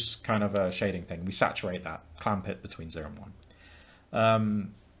diffuse kind of a shading thing. We saturate that, clamp it between 0 and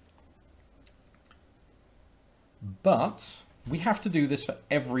 1. But we have to do this for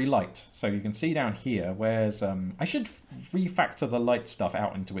every light. So you can see down here, where's... I should refactor the light stuff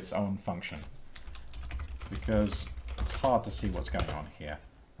out into its own function, because it's hard to see what's going on here.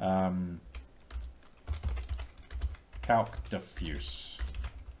 Calc diffuse.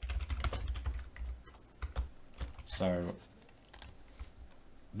 So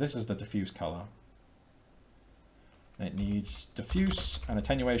this is the diffuse color. And it needs diffuse and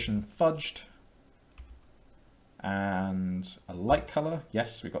attenuation fudged. And a light color.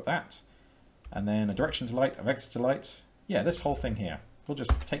 Yes, we've got that. And then a direction to light, a vector to light. Yeah, this whole thing here. We'll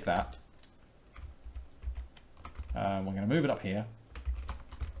just take that. We're going to move it up here.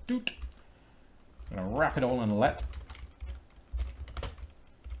 Doot. I'm going to wrap it all in a let.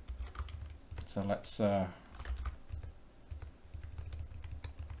 So let's go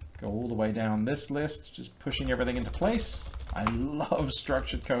all the way down this list, just pushing everything into place. I love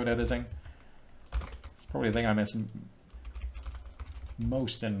structured code editing. It's probably the thing I miss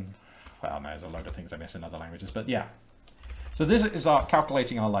most in, well, no, there's a load of things I miss in other languages, but yeah. So this is our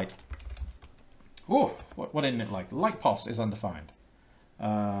calculating our light. Oh, what isn't it like? Light pos is undefined.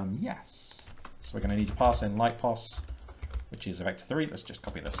 Yes. So we're going to need to pass in light pos, which is a vector 3. Let's just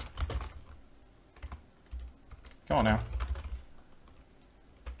copy this. Come on now.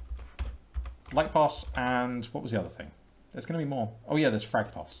 Light pos, and what was the other thing? There's going to be more. Oh yeah, there's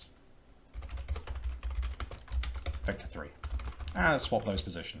frag pos. Vector 3. And let's swap those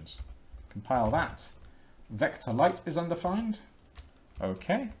positions. Compile that. Vector light is undefined.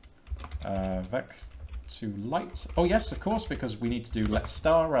 Okay. Vec to light. Oh yes, of course, because we need to do let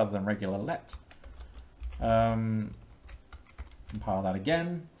star rather than regular let. Compile that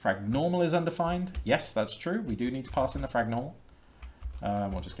again. Frag normal is undefined. Yes, that's true. We do need to pass in the frag normal.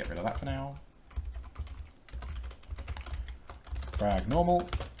 We'll just get rid of that for now. Frag normal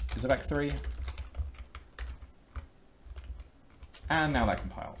is a vec 3. And now that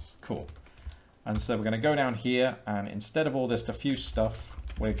compiles. Cool. And so we're going to go down here, and instead of all this diffuse stuff,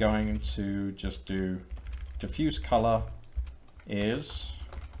 we're going to just do diffuse color is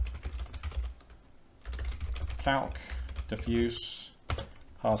calc diffuse,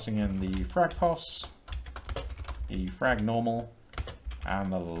 passing in the frag pos, the frag normal,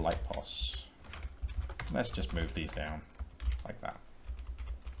 and the light pos. Let's just move these down like that.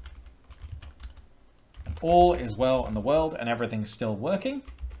 And all is well in the world and everything's still working.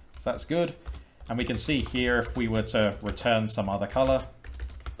 So that's good. And we can see here if we were to return some other color,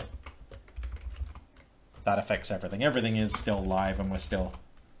 that affects everything. Everything is still live and we're still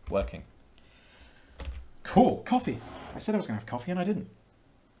working. Cool. Coffee. I said I was going to have coffee and I didn't.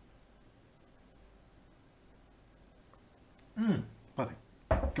 I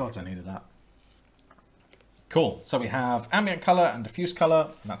think, gods, I needed that. Cool. So we have ambient color and diffuse color,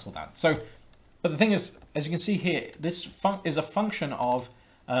 and that's all that. So, but the thing is, as you can see here, this is a function of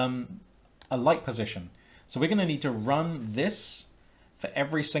a light position. So we're going to need to run this for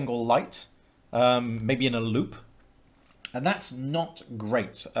every single light, maybe in a loop. And that's not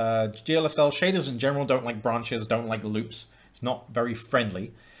great. GLSL shaders in general don't like branches, don't like loops. It's not very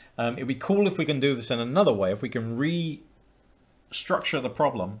friendly. It'd be cool if we can do this in another way, if we can restructure the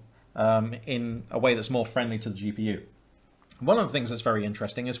problem in a way that's more friendly to the GPU. One of the things that's very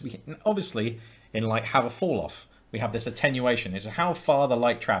interesting is we obviously in light have a fall off. We have this attenuation. It's how far the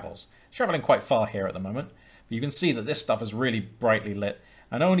light travels. It's traveling quite far here at the moment. But you can see that this stuff is really brightly lit.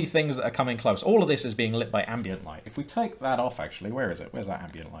 And only things that are coming close. All of this is being lit by ambient light. If we take that off, actually, where is it? Where's that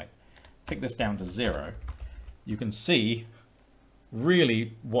ambient light? Take this down to 0. You can see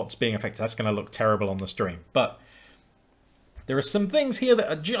really what's being affected. That's going to look terrible on the stream. But there are some things here that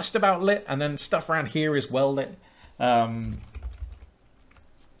are just about lit, and then stuff around here is well lit. And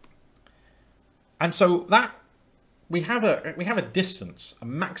so that we have a distance, a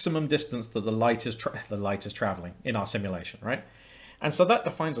maximum distance that the light is traveling in our simulation, right? And so that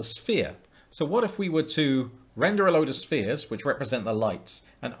defines a sphere. So what if we were to render a load of spheres, which represent the lights,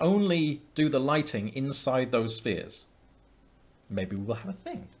 and only do the lighting inside those spheres? Maybe we'll have a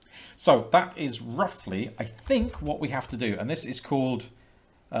thing. So that is roughly, I think, what we have to do. And this is called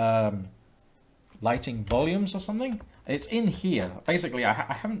lighting volumes or something. It's in here. Basically, I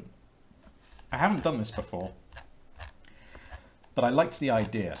haven't done this before, but I liked the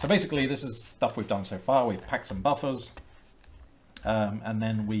idea. So basically, this is stuff we've done so far. We've packed some buffers. And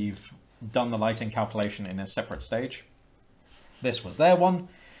then we've done the lighting calculation in a separate stage. This was their one.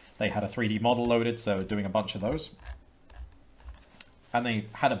 They had a 3D model loaded, so they were doing a bunch of those. And they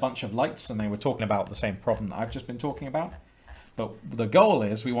had a bunch of lights, and they were talking about the same problem that I've just been talking about. But the goal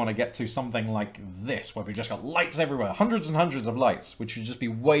is we want to get to something like this, where we've just got lights everywhere, hundreds and hundreds of lights, which would just be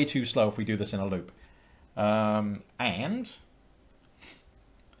way too slow if we do this in a loop. And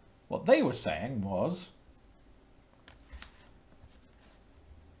what they were saying was,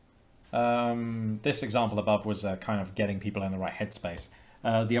 this example above was kind of getting people in the right headspace.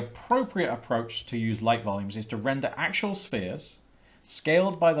 The appropriate approach to use light volumes is to render actual spheres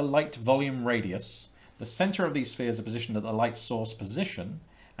scaled by the light volume radius. The center of these spheres are positioned at the light source position,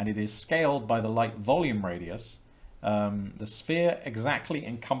 and it is scaled by the light volume radius. The sphere exactly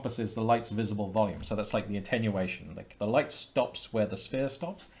encompasses the light's visible volume. So that's like the attenuation. Like the light stops where the sphere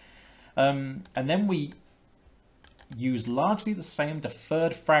stops. And then we use largely the same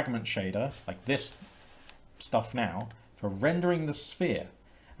deferred fragment shader, like this stuff now, for rendering the sphere.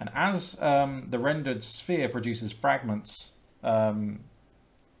 And as the rendered sphere produces fragments, so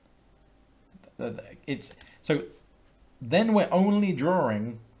then we're only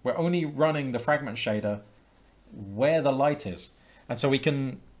running the fragment shader where the light is. And so we're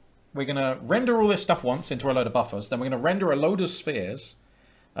going to render all this stuff once into a load of buffers, then we're going to render a load of spheres,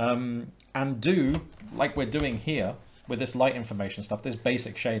 and do, like we're doing here with this light information stuff, this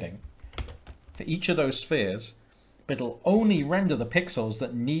basic shading, for each of those spheres, but it'll only render the pixels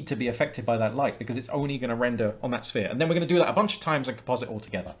that need to be affected by that light, because it's only going to render on that sphere. And then we're going to do that a bunch of times and composite all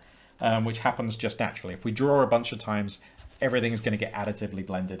together, which happens just naturally. If we draw a bunch of times, everything's going to get additively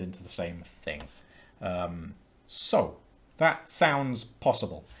blended into the same thing. So that sounds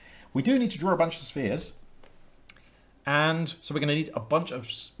possible. We do need to draw a bunch of spheres. And so we're going to need a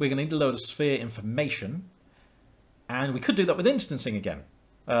load of sphere information, and we could do that with instancing again,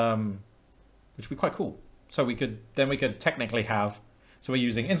 which would be quite cool. So we could technically have, so we're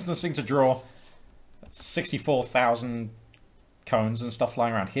using instancing to draw 64,000 cones and stuff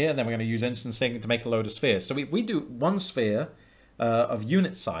flying around here, and then we're going to use instancing to make a load of spheres. So we do one sphere of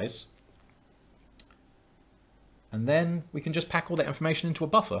unit size, and then we can just pack all that information into a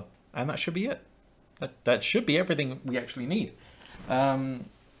buffer, and that should be it. That should be everything we actually need. The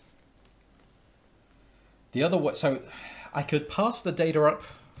other way, so I could pass the data up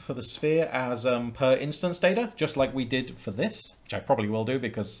for the sphere as per instance data, just like we did for this, which I probably will do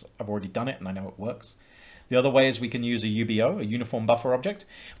because I've already done it and I know it works. The other way is we can use a UBO, a uniform buffer object.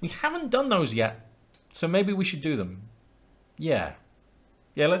 We haven't done those yet, so maybe we should do them. Yeah.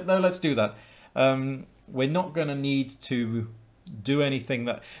 Yeah, let's do that. We're not going to need to do anything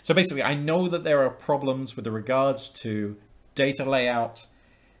that... So basically, I know that there are problems with regards to data layout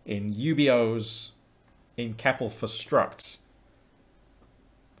in UBOs in CEPL for structs.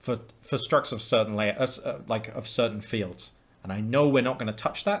 For structs of certain like of certain fields. And I know we're not going to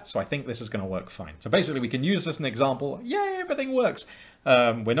touch that, so I think this is going to work fine. So basically, we can use this as an example. Yay, everything works.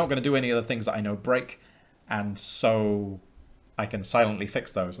 We're not going to do any of the things that I know break, and so I can silently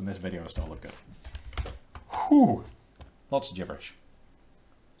fix those, and this video will still look good. Whew. Lots of gibberish.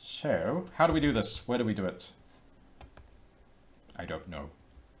 So, how do we do this? Where do we do it? I don't know.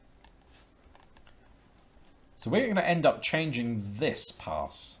 So we're going to end up changing this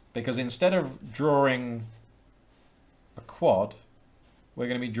pass, because instead of drawing a quad, we're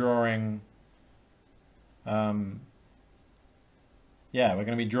going to be drawing, we're going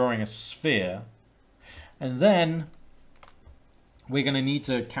to be drawing a sphere, and then we're going to need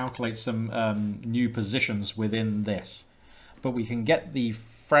to calculate some new positions within this. But we can get the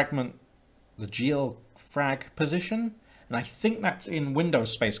fragment, the GL frag position, and I think that's in window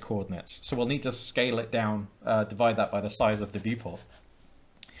space coordinates. So we'll need to scale it down, divide that by the size of the viewport.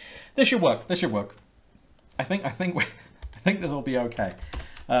 This should work. This should work. I think this will be okay.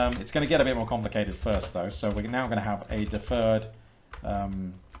 It's going to get a bit more complicated first, though. So we're now going to have a deferred.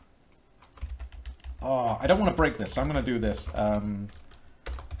 Oh, I don't want to break this. So I'm going to do this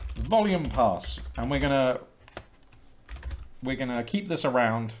volume pass, and we're gonna keep this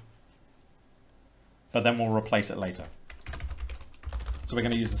around, but then we'll replace it later. So we're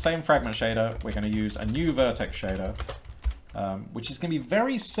going to use the same fragment shader. We're going to use a new vertex shader, which is going to be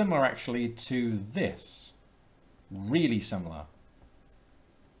very similar actually to this. Really similar.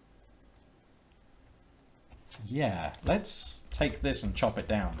 Yeah, let's take this and chop it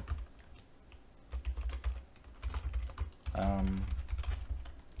down.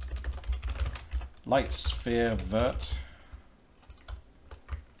 Light sphere vert.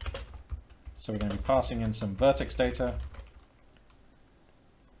 So we're going to be passing in some vertex data.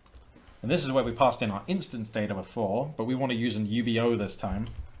 And this is where we passed in our instance data before, but we want to use an UBO this time,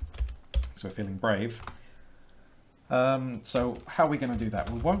 so we're feeling brave. So how are we going to do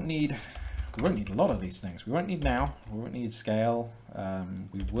that? We won't need a lot of these things. We won't need now. We won't need scale.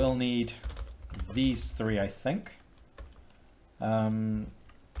 We will need these three, I think. We're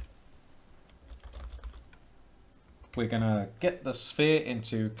going to get the sphere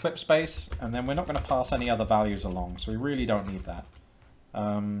into clip space, and then we're not going to pass any other values along, so we really don't need that.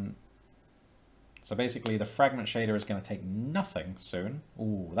 So basically the fragment shader is going to take nothing soon.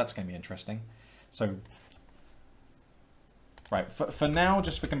 Ooh, that's going to be interesting. So, right, for now,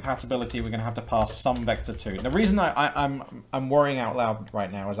 just for compatibility, we're going to have to pass some vector 2. The reason I'm worrying out loud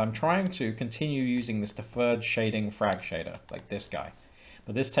right now is I'm trying to continue using this deferred shading frag shader, like this guy.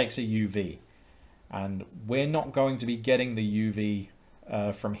 But this takes a UV. And we're not going to be getting the UV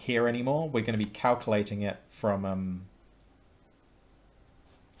from here anymore. We're going to be calculating it from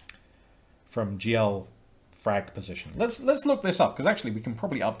GL frag position. Let's look this up, because actually we can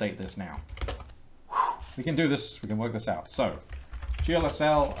probably update this now. We can do this, we can work this out. So,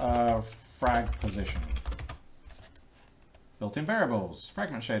 GLSL frag position. Built-in variables,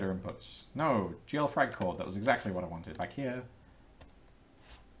 fragment shader inputs. No, GL frag chord, that was exactly what I wanted. Back here.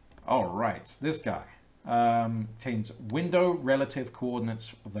 All right, this guy contains window relative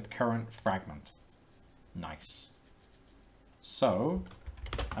coordinates of the current fragment. Nice. So,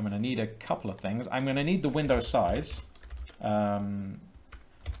 I'm going to need a couple of things. I'm going to need the window size. So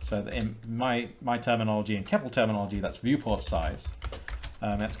in my terminology, in CEPL terminology, that's viewport size.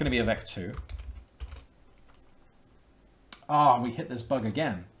 That's going to be a vec2. Ah, we hit this bug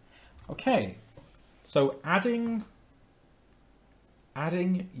again. Okay, so adding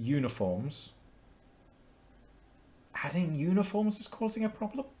uniforms. Adding uniforms is causing a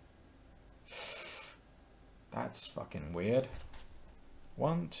problem? That's fucking weird.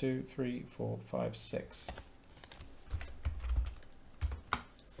 1, 2, 3, 4, 5, 6.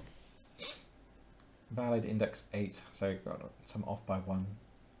 Valid index 8. So you've got some off by 1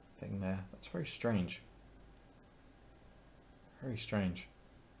 thing there. That's very strange. Very strange.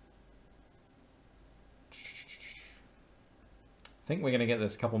 I think we're going to get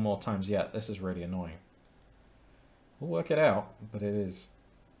this a couple more times yet. This is really annoying. We'll work it out, but it is...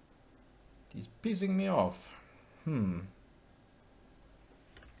 He's pissing me off.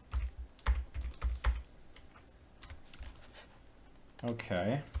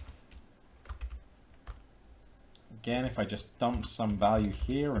 Okay. Again, if I just dump some value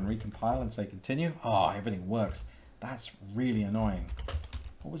here and recompile and say continue, oh, everything works. That's really annoying.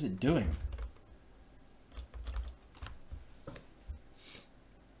 What was it doing?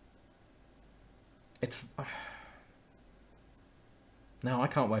 It's... No, I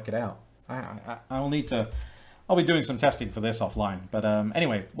can't work it out. I'll need to... I'll be doing some testing for this offline. But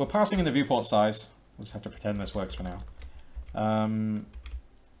anyway, we're passing in the viewport size. We'll just have to pretend this works for now.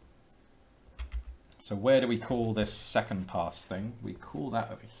 So where do we call this second pass thing? We call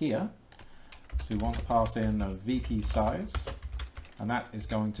that over here. So we want to pass in a VP size. And that is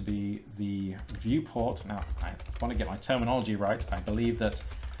going to be the viewport. Now, I want to get my terminology right. I believe that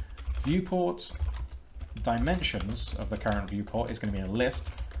viewport dimensions of the current viewport is going to be a list.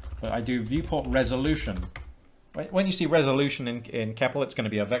 But I do viewport resolution. When you see resolution in Keppel, it's going to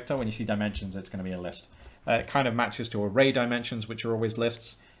be a vector. When you see dimensions, it's going to be a list. It kind of matches to array dimensions, which are always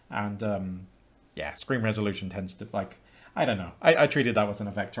lists. And yeah, screen resolution tends to, like, I don't know. I treated that as a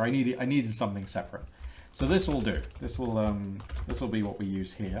vector. I needed something separate. So this will do. This will be what we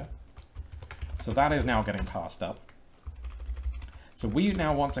use here. So that is now getting passed up. So we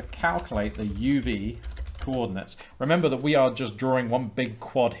now want to calculate the UV coordinates. Remember that we are just drawing one big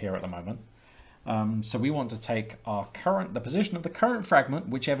quad here at the moment. So we want to take our the position of the current fragment,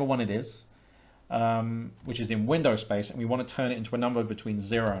 whichever one it is, which is in window space, and we want to turn it into a number between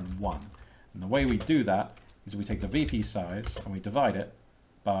 0 and 1. And the way we do that is we take the VP size and we divide it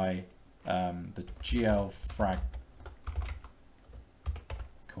by the GL frag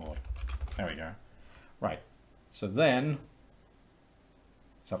chord. There we go. Right. So then,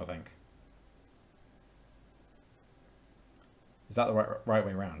 let's have a think. Is that the right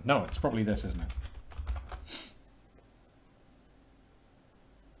way around? No, it's probably this, isn't it?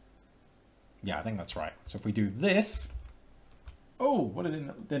 Yeah, I think that's right. So if we do this, oh, what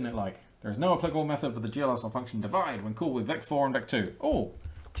didn't it like? There is no applicable method for the GLSL function divide when called with vec4 and vec2. Oh,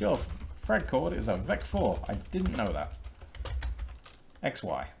 GL frag chord is a vec4. I didn't know that.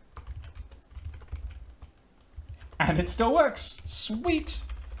 XY. And it still works. Sweet.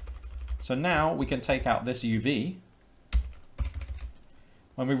 So now we can take out this UV.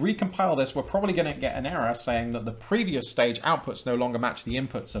 When we recompile this, we're probably going to get an error saying that the previous stage outputs no longer match the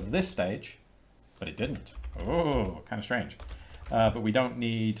inputs of this stage. But it didn't. Oh, kind of strange. But we don't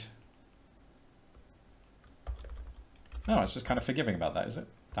need... No, it's just kind of forgiving about that, is it?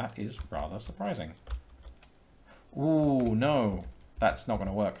 That is rather surprising. Ooh, no. That's not going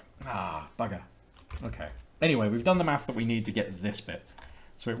to work. Ah, bugger. Okay. Anyway, we've done the math that we need to get this bit.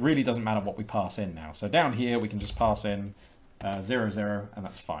 So it really doesn't matter what we pass in now. So down here, we can just pass in 0, 0, and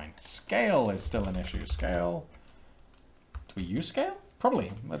that's fine. Scale is still an issue. Scale. Do we use scale?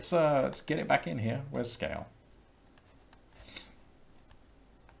 Probably. Let's get it back in here. Where's scale?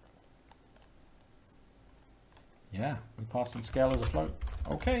 Yeah, we passed in scale as a float.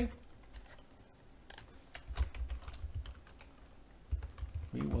 Okay.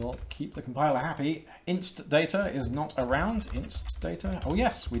 We will keep the compiler happy. Inst data is not around. Inst data. Oh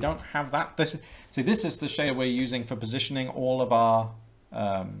yes, we don't have that. This is the shader we're using for positioning all of our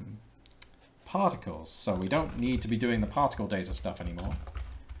particles. So we don't need to be doing the particle data stuff anymore.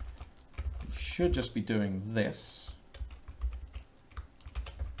 We should just be doing this.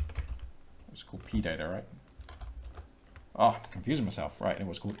 It's called P data, right? Oh, I'm confusing myself. Right, it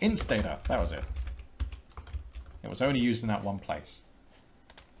was called inst data. That was it. It was only used in that one place.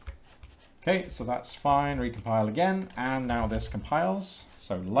 Okay, so that's fine. Recompile again, and now this compiles.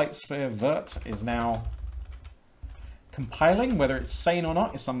 So light sphere vert is now compiling. Whether it's sane or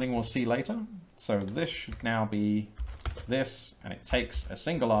not is something we'll see later. So this should now be this, and it takes a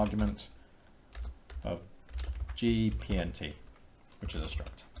single argument of gpnt, which is a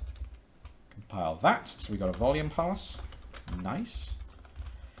struct. Compile that, so we got a volume pass. Nice.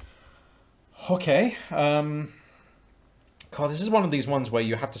 Okay. God, this is one of these ones where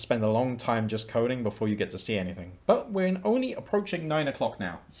you have to spend a long time just coding before you get to see anything. But we're only approaching 9 o'clock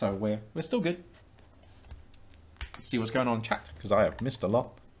now, so we're still good. Let's see what's going on in chat, because I have missed a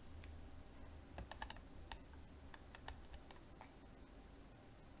lot.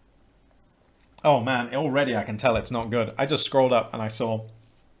 Oh man, already I can tell it's not good. I just scrolled up and I saw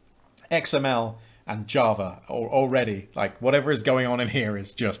XML and Java already. Like, whatever is going on in here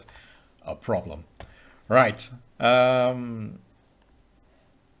is just a problem. Right.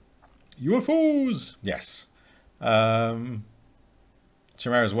 UFOs! Yes.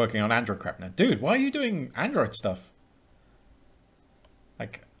 Chimera's working on Android crap now. Dude, why are you doing Android stuff?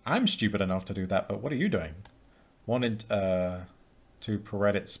 Like, I'm stupid enough to do that, but what are you doing? Wanted to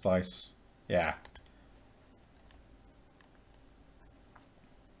Paretic splice. Yeah.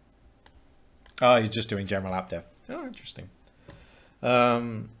 Oh, you're just doing general app dev. Oh, interesting.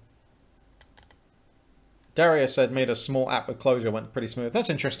 Darius said made a small app with Clojure, went pretty smooth. That's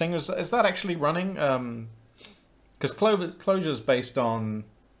interesting. Is that actually running? Because Clojure is based on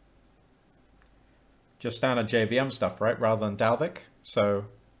just standard JVM stuff, right? Rather than Dalvik. So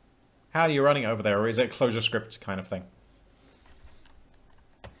how are you running it over there? Or is it Clojure script kind of thing?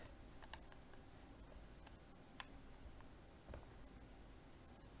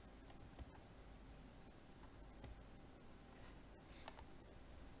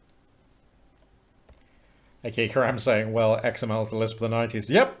 Okay, Karam saying, well, XML is the Lisp of the 90s.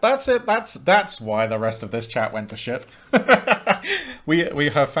 Yep, that's it. That's why the rest of this chat went to shit. we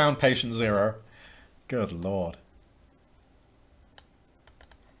have found patient zero. Good lord.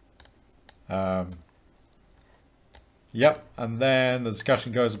 Yep, and then the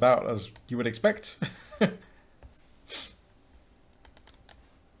discussion goes about as you would expect.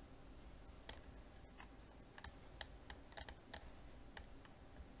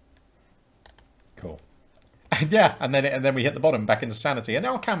 Cool. Yeah, and then we hit the bottom, back into sanity. And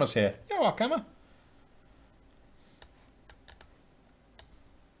now Alkama's here. Yo, Alkama.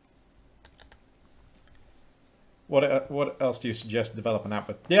 What else do you suggest to develop an app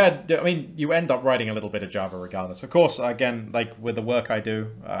with? Yeah, I mean, you end up writing a little bit of Java regardless. Of course, again, like with the work I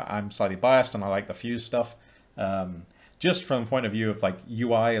do, I'm slightly biased and I like the Fuse stuff. Just from the point of view of like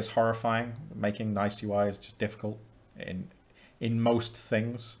UI is horrifying. Making nice UI is just difficult in most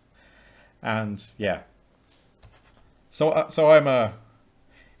things. And yeah. So I'm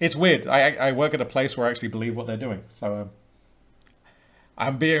it's weird. I work at a place where I actually believe what they're doing. So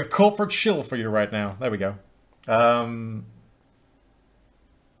I'm being a corporate shill for you right now. There we go. Kotlin.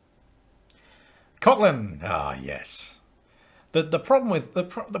 Ah, yes. The problem with the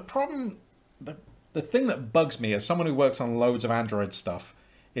thing that bugs me as someone who works on loads of Android stuff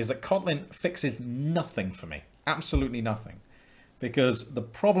is that Kotlin fixes nothing for me. Absolutely nothing. Because the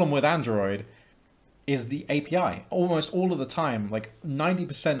problem with Android is the API. Almost all of the time, like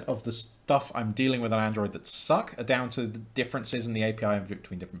 90% of the stuff I'm dealing with on Android that suck are down to the differences in the API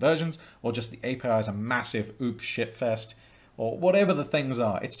between different versions, or just the API is a massive oops shitfest, or whatever the things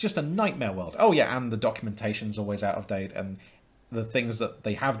are. It's just a nightmare world. Oh yeah, and the documentation's always out of date, and the things that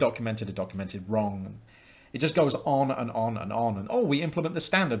they have documented are documented wrong. It just goes on and on and on, and oh, we implement the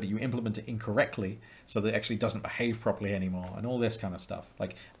standard, but you implement it incorrectly, so that it actually doesn't behave properly anymore, and all this kind of stuff.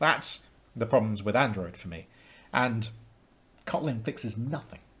 Like, that's the problems with Android for me. And Kotlin fixes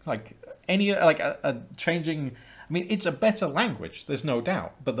nothing. Like, changing... I mean, it's a better language, there's no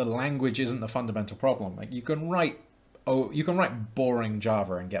doubt, but the language isn't the fundamental problem. Like, you can write boring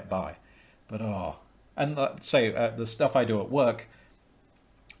Java and get by, but and say the stuff I do at work,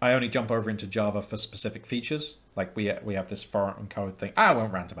 I only jump over into Java for specific features. Like we have this foreign code thing. I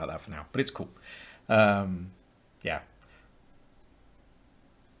won't rant about that for now, but it's cool. Yeah.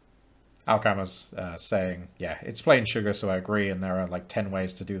 Alkama's saying, yeah, it's plain sugar, so I agree, and there are like 10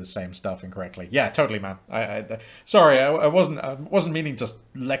 ways to do the same stuff incorrectly. Yeah, totally, man. Sorry, I wasn't meaning to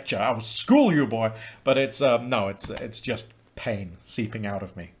lecture. I will school you, boy. But it's no, it's just pain seeping out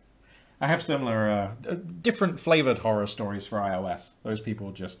of me. I have similar, different flavored horror stories for iOS. Those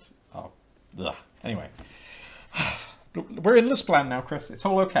people just, ugh. Anyway, we're in this plan now, Chris. It's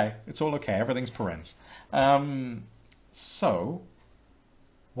all okay. It's all okay. Everything's parens. So.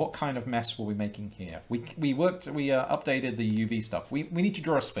 What kind of mess were we making here? We updated the UV stuff. We need to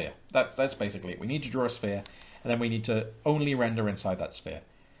draw a sphere. That's basically it. We need to draw a sphere, and then we need to only render inside that sphere.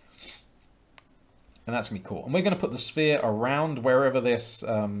 And that's going to be cool. And we're going to put the sphere around wherever this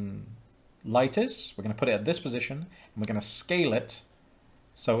light is. We're going to put it at this position, and we're going to scale it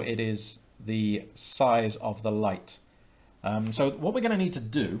so it is the size of the light. So what we're going to need to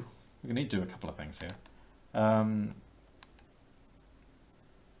do, we're going to need to do a couple of things here.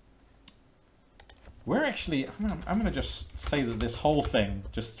 We're actually, I'm going to just say that this whole thing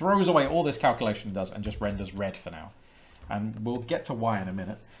just throws away all this calculation does and just renders red for now. And we'll get to why in a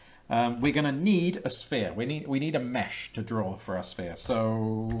minute. We're going to need a sphere. We need a mesh to draw for our sphere.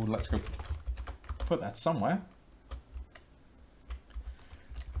 So let's go put that somewhere.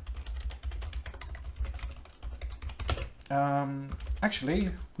 Actually,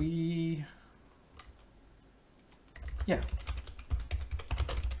 yeah.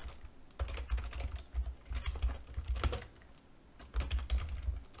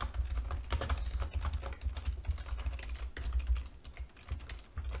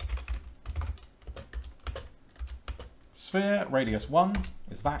 Sphere radius 1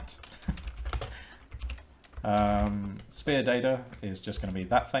 is that. Sphere data is just going to be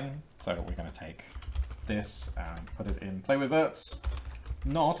that thing. So we're going to take this and put it in play with verts.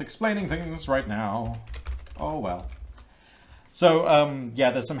 Not explaining things right now. Oh well. So,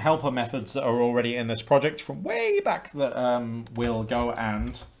 yeah, there's some helper methods that are already in this project from way back that will go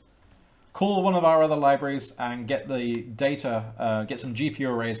and call one of our other libraries and get the data, get some GPU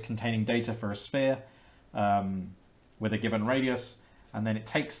arrays containing data for a sphere with a given radius. And then it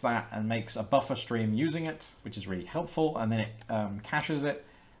takes that and makes a buffer stream using it, which is really helpful. And then it caches it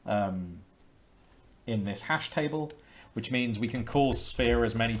in this hash table, which means we can call sphere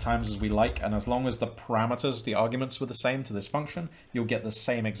as many times as we like. And as long as the parameters, the arguments were the same to this function, you'll get the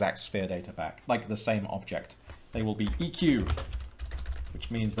same exact sphere data back, like the same object. They will be EQ,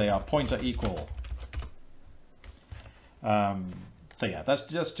 which means they are pointer equal. So yeah, that's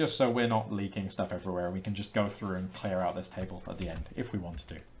just so we're not leaking stuff everywhere. We can just go through and clear out this table at the end if we want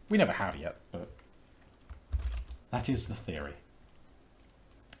to. We never have yet, but that is the theory.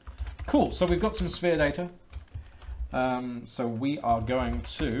 Cool, so we've got some sphere data. So we are going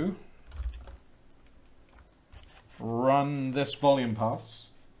to run this volume pass.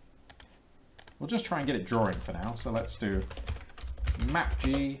 We'll just try and get it drawing for now. So let's do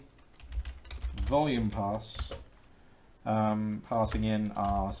mapg volume pass, passing in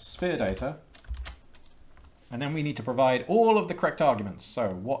our sphere data. And then we need to provide all of the correct arguments. So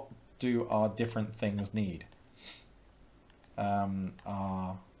what do our different things need?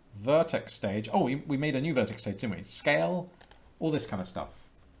 Our vertex stage. Oh, we made a new vertex stage, didn't we? Scale, all this kind of stuff.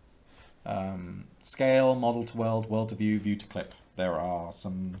 Scale, model to world, world to view, view to clip. There are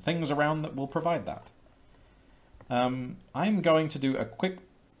some things around that will provide that. I'm going to do a quick...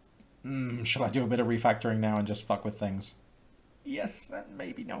 shall I do a bit of refactoring now and just fuck with things? Yes, and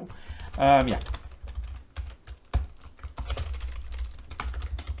maybe no. Yeah.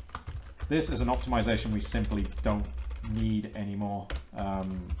 This is an optimization we simply don't need anymore.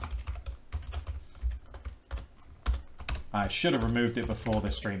 I should have removed it before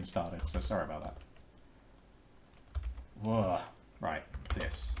this stream started, so sorry about that. Whoa. Right,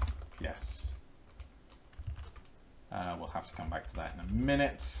 this. Yes. We'll have to come back to that in a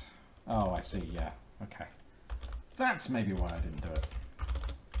minute. Oh, I see, yeah. Okay. That's maybe why I didn't do it.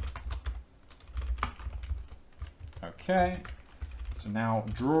 Okay. So now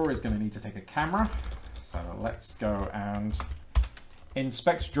draw is going to need to take a camera. So let's go and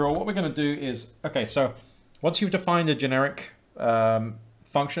inspect draw. What we're going to do is, okay, so once you've defined a generic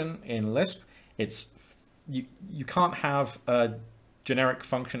function in Lisp, you can't have generic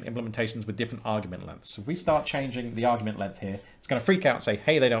function implementations with different argument lengths. So if we start changing the argument length here, it's going to freak out and say,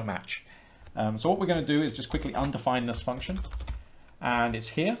 hey, they don't match. So what we're going to do is just quickly undefine this function. And it's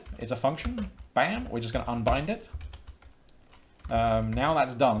here. It's a function. Bam. We're just going to unbind it. Now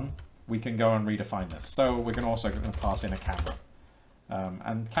that's done, we can go and redefine this. So we're also going to pass in a camera.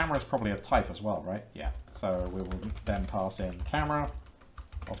 And camera is probably a type as well, right? Yeah. So we will then pass in camera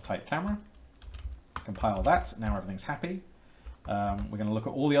of type camera. Compile that. Now everything's happy. We're going to look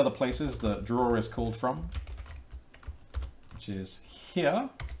at all the other places that draw is called from, which is here.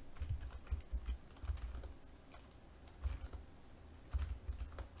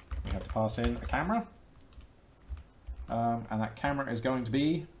 We have to pass in a camera. And that camera is going to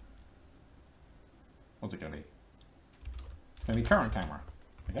be, what's it going to be? It's going to be current camera,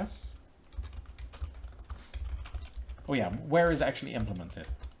 I guess. Oh yeah, where is it actually implemented?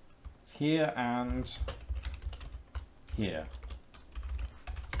 It's here and here.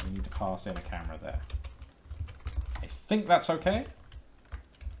 So we need to pass in a camera there. I think that's okay.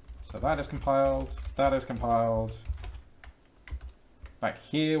 So that is compiled, that is compiled. Back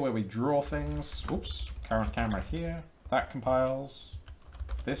here where we draw things, oops, current camera here. That compiles.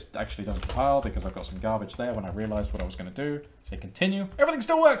 This actually doesn't compile because I've got some garbage there when I realized what I was going to do. Say continue. Everything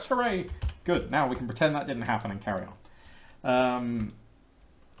still works. Hooray! Good. Now we can pretend that didn't happen and carry on.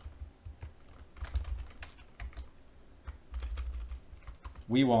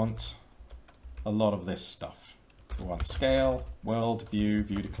 We want a lot of this stuff. We want scale, world, view,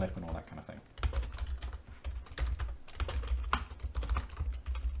 view to clip, and all that kind of thing.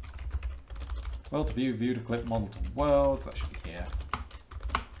 World to view, view to clip, model to world. That should be here.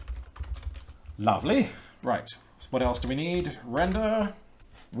 Lovely. Right. What else do we need? Render.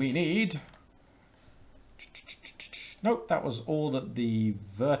 We need... Nope, that was all that the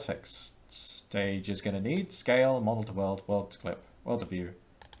vertex stage is going to need. Scale, model to world, world to clip, world to view,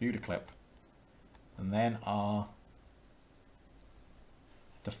 view to clip. And then our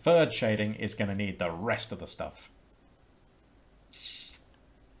deferred shading is going to need the rest of the stuff.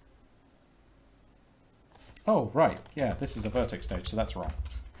 Oh, right. Yeah, this is a vertex stage, so that's wrong.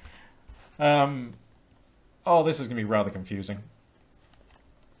 Oh, this is going to be rather confusing.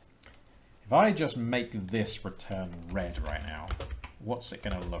 If I just make this return red right now, what's it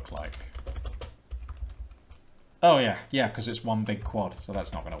going to look like? Oh yeah, because it's one big quad, so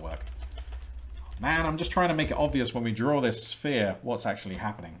that's not going to work. Man, I'm just trying to make it obvious when we draw this sphere what's actually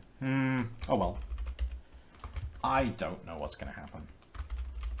happening. Oh well. I don't know what's going to happen.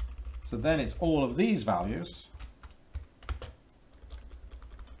 So then it's all of these values.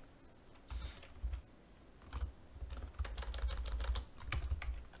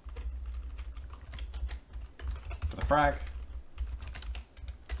 For the frag.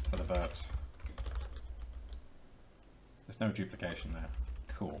 For the vert. There's no duplication there.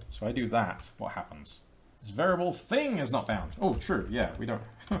 Cool. So I do that. What happens? This variable thing is not bound. Oh, true. Yeah, we don't.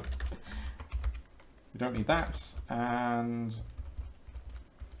 We don't need that. And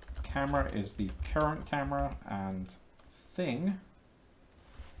camera is the current camera, and thing.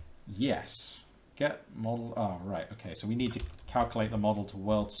 Yes. Get model. Oh, right. Okay. So we need to calculate the model to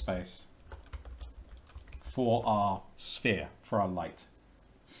world space for our sphere, for our light.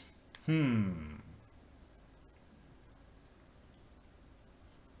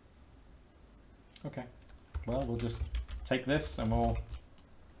 Okay. Well, we'll just take this and we'll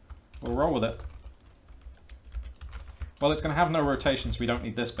roll with it. Well, it's going to have no rotation, so we don't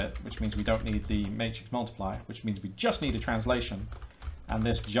need this bit, which means we don't need the matrix multiply, which means we just need a translation, and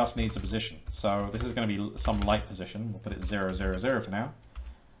this just needs a position. So this is going to be some light position. We'll put it 0, 0, 0 for now.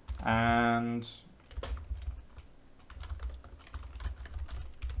 And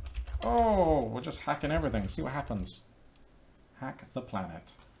oh, we're just hacking everything. See what happens. Hack the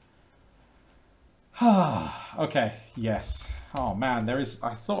planet. Okay, yes. Oh man,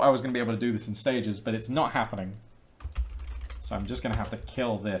 I thought I was going to be able to do this in stages, but it's not happening. So I'm just going to have to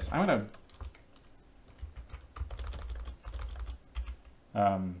kill this. I'm going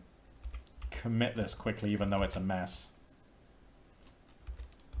to commit this quickly, even though it's a mess.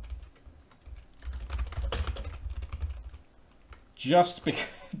 Just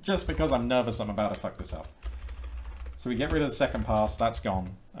because I'm nervous I'm about to fuck this up. So we get rid of the second pass, that's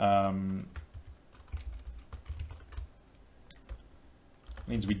gone.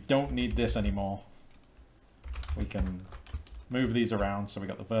 Means we don't need this anymore. We can move these around, so we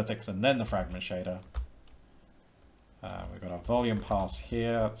got the vertex and then the fragment shader. We've got our volume pass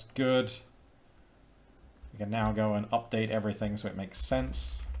here, that's good. We can now go and update everything so it makes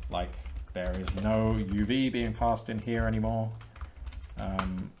sense. Like, there is no UV being passed in here anymore.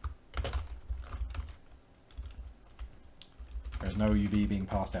 There's no UV being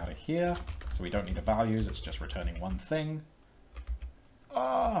passed out of here, so we don't need the values, it's just returning one thing.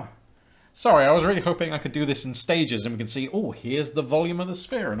 Sorry, I was really hoping I could do this in stages and we can see, oh, here's the volume of the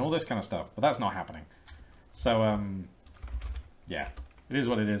sphere and all this kind of stuff, but that's not happening. So, yeah, it is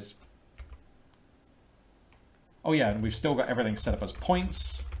what it is. Oh yeah, and we've still got everything set up as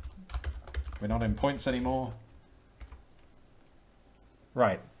points. We're not in points anymore.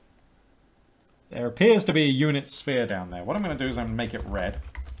 Right. There appears to be a unit sphere down there. What I'm going to do is I'm going to make it red.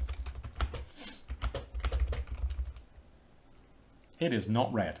 It is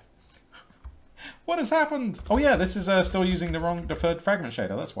not red. What has happened? Oh yeah, this is still using the wrong deferred fragment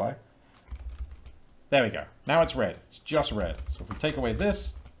shader, that's why. There we go. Now it's red. It's just red. So if we take away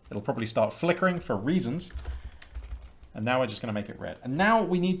this, it'll probably start flickering for reasons. And now we're just going to make it red. And now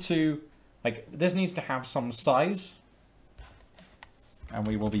we need to, like, this needs to have some size. And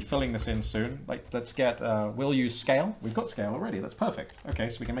we will be filling this in soon. Like, let's get, we'll use scale. We've got scale already. That's perfect. Okay,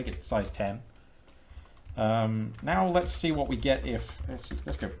 so we can make it size 10. Now let's see what we get if,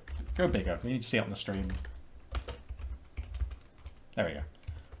 let's go bigger. We need to see it on the stream. There we go.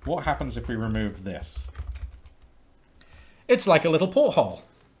 What happens if we remove this? It's like a little porthole.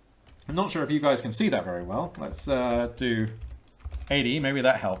 I'm not sure if you guys can see that very well. Let's do 80, maybe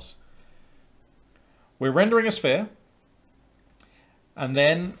that helps. We're rendering a sphere. And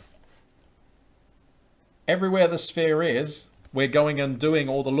then everywhere the sphere is, we're going and doing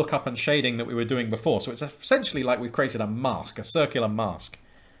all the lookup and shading that we were doing before. So it's essentially like we've created a mask, a circular mask.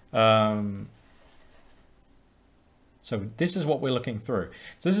 So this is what we're looking through.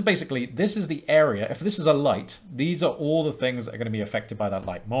 So this is basically, this is the area. If this is a light, these are all the things that are going to be affected by that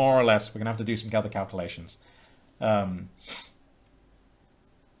light. More or less, we're going to have to do some other calculations.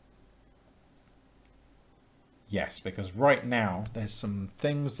 Yes, because right now, there's some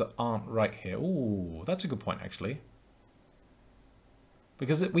things that aren't right here. Ooh, that's a good point, actually.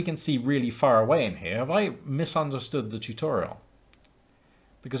 Because we can see really far away in here. Have I misunderstood the tutorial?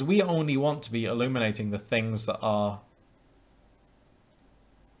 Because we only want to be illuminating the things that are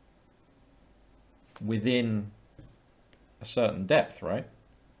within a certain depth, right?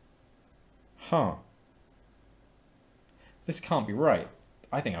 Huh. This can't be right.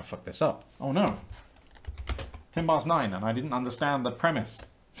 I think I fucked this up. Oh no. 9, and I didn't understand the premise.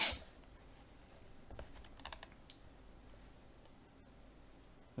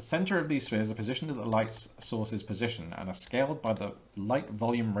 The center of these spheres are positioned at the light source's position and are scaled by the light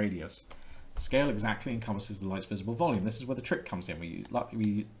volume radius. The scale exactly encompasses the light's visible volume. This is where the trick comes in.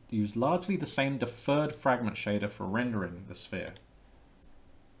 We use largely the same deferred fragment shader for rendering the sphere.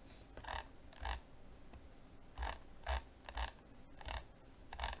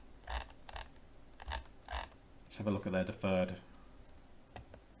 Let's have a look at their deferred.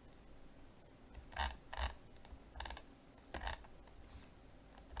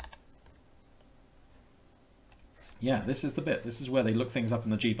 Yeah, this is the bit. This is where they look things up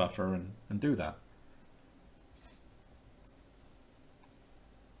in the G buffer and do that.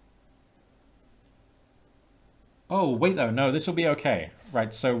 Oh, wait though, no, this will be okay.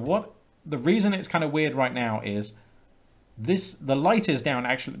 Right, so what, the reason it's kind of weird right now is the light is down,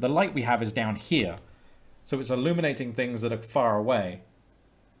 actually, the light we have is down here. So it's illuminating things that are far away.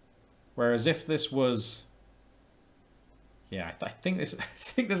 Whereas if this was, yeah, I think this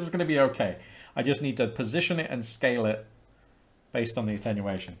is going to be okay. I just need to position it and scale it based on the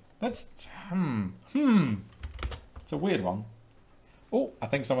attenuation. That's, it's a weird one. Oh, I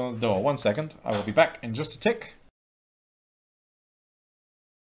think someone on the door. 1 second. I will be back in just a tick.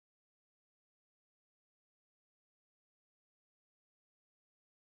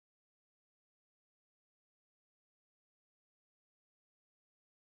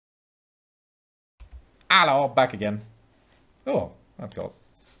 Hello, back again. Oh, I've got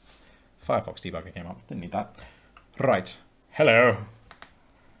Firefox debugger came up. Didn't need that. Right. Hello.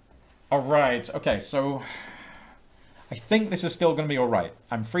 All right. Okay, so I think this is still going to be all right.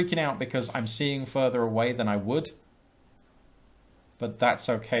 I'm freaking out because I'm seeing further away than I would. But that's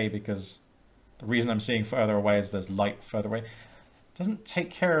okay because the reason I'm seeing further away is there's light further away. It doesn't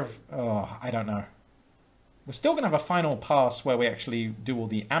take care of... Oh, I don't know. We're still going to have a final pass where we actually do all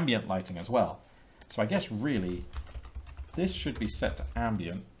the ambient lighting as well. So I guess really this should be set to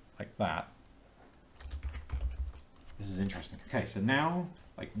ambient like that. This is interesting. Okay, so now,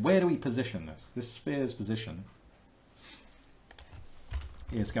 like, where do we position this? This sphere's position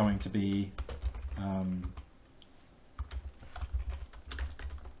is going to be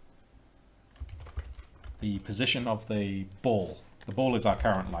the position of the ball. The ball is our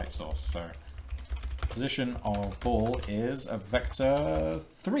current light source, so position of ball is a vector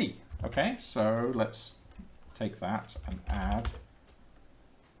 3. Okay, so let's take that and add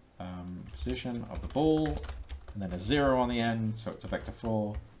position of the ball, and then a 0 on the end, so it's a vector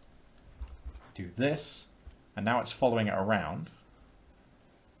 4. Do this, and now it's following it around.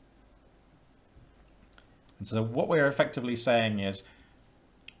 And so what we're effectively saying is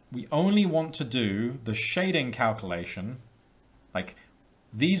we only want to do the shading calculation, like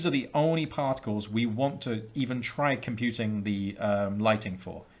these are the only particles we want to even try computing the lighting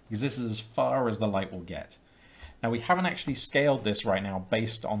for, because this is as far as the light will get. Now we haven't actually scaled this right now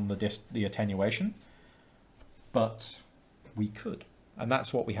based on the attenuation, but we could, and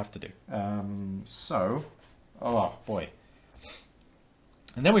that's what we have to do. So, oh boy.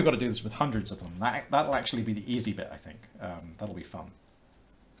 And then we've got to do this with hundreds of them. That'll actually be the easy bit, I think. That'll be fun.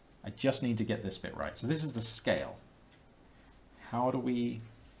 I just need to get this bit right. So this is the scale. How do we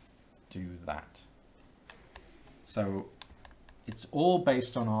do that? So it's all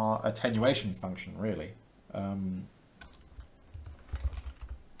based on our attenuation function, really. And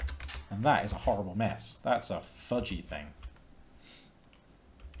that is a horrible mess. That's a fudgy thing.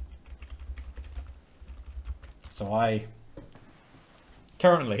 So I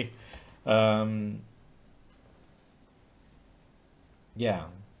currently, yeah,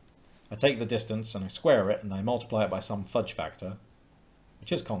 I take the distance and I square it and I multiply it by some fudge factor,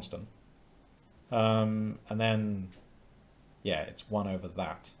 which is constant. And then, yeah, it's 1 over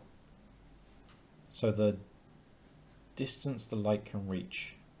that. So the distance the light can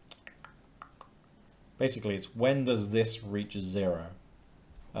reach. Basically, it's when does this reach 0?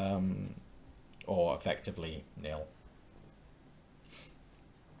 Or effectively nil.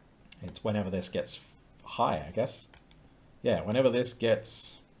 It's whenever this gets high, I guess. Yeah, whenever this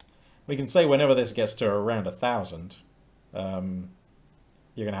gets... We can say whenever this gets to around 1,000, you're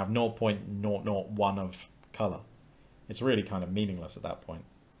going to have 0.001 of color. It's really kind of meaningless at that point.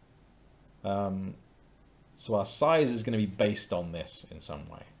 So our size is going to be based on this in some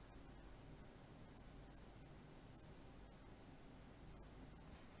way.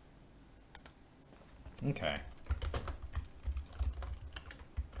 Okay.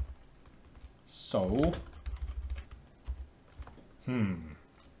 So, our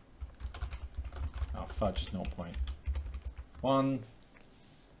fudge is 0.1.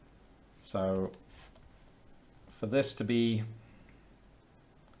 So for this to be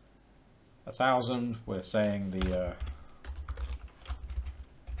 1,000, we're saying the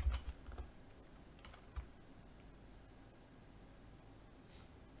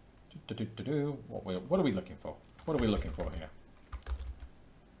what are we looking for? What are we looking for here?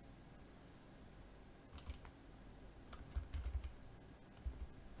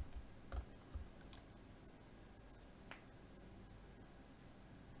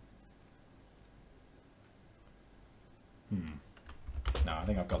 No, I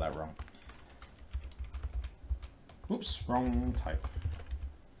think I've got that wrong. Oops, wrong type.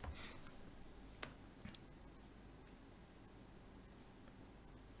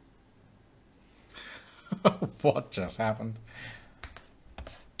 What just happened?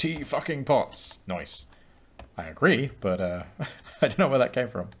 Tea fucking pots. Nice. I agree, but I don't know where that came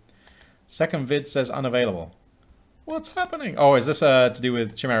from. Second vid says unavailable. What's happening? Oh, is this to do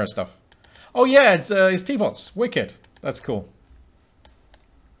with Chimera stuff? Oh yeah, it's teapots. Wicked. That's cool.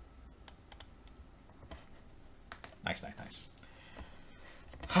 Nice, nice,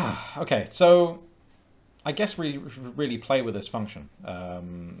 nice. Okay, so I guess we should really play with this function,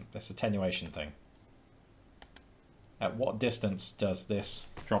 this attenuation thing. At what distance does this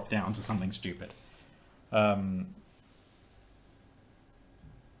drop down to something stupid? Yeah,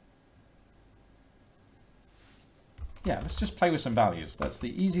 let's just play with some values. That's the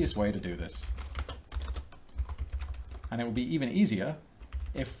easiest way to do this. And it would be even easier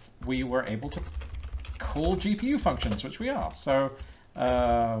if we were able to call GPU functions, which we are. So,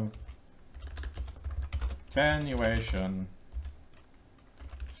 attenuation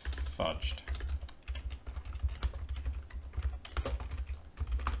fudged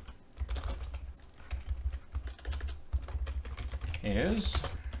is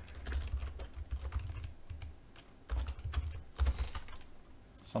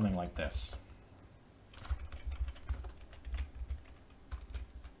something like this.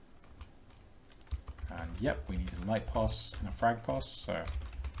 And yep, we need a light pos and a frag pos, so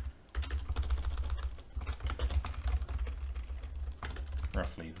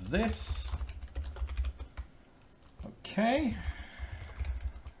roughly this. Okay,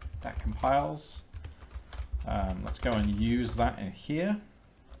 that compiles. Let's go and use that in here.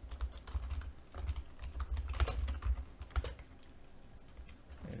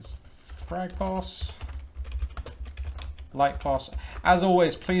 Is frag pos, light pos. As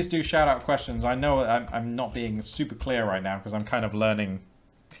always, please do shout out questions. I know I'm not being super clear right now because I'm kind of learning.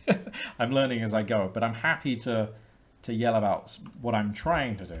 I'm learning as I go, but I'm happy to yell about what I'm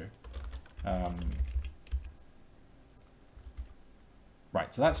trying to do.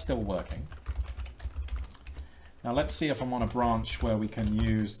 Right, so that's still working. Now let's see if I'm on a branch where we can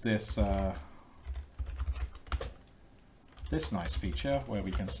use this this nice feature where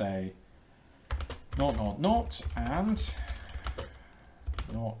we can say 0, 0, 0 and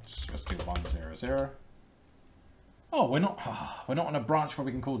 0. Let's do 1, 0, 0. Oh, we're not on a branch where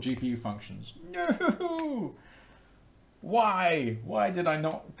we can call GPU functions. No. Why? Why did I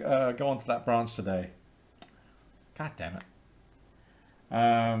not go onto that branch today? God damn it.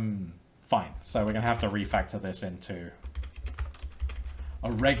 Fine. So we're going to have to refactor this into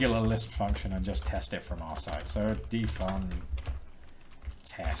a regular Lisp function and just test it from our side. So defun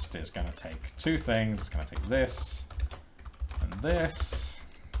test is going to take two things. It's going to take this and this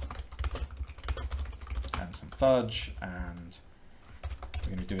and some fudge, and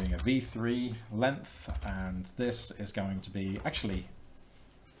we're going to be doing a v3 length, and this is going to be, actually,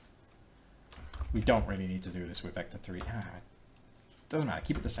 we don't really need to do this with vector 3. Doesn't matter,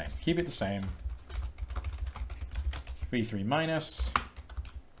 keep it the same. Keep it the same. v3 minus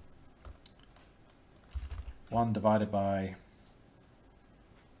 1 divided by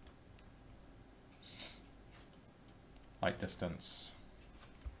light distance.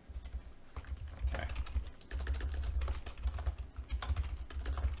 Okay.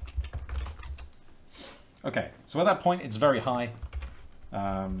 Okay, so at that point it's very high.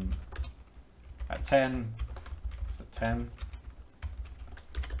 At 10, so 10.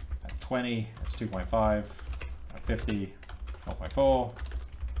 20, it's 2.5, at 50, 0.4,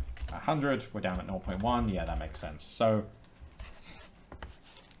 at 100, we're down at 0.1, yeah, that makes sense. So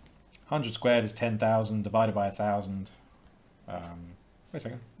 100 squared is 10,000 divided by 1,000. Wait a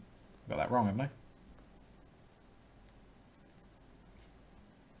second, got that wrong, haven't I?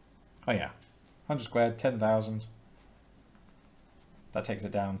 Oh yeah, 100 squared, 10,000. That takes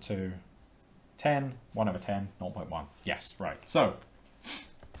it down to 10, 1 over 10, 0.1. Yes, right. So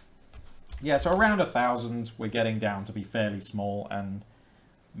yeah, so around 1,000, we're getting down to be fairly small and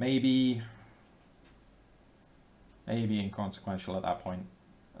maybe inconsequential at that point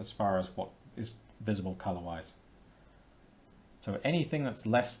as far as what is visible color-wise. So anything that's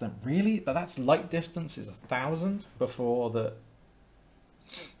less than, really? But that's light distance is 1,000 before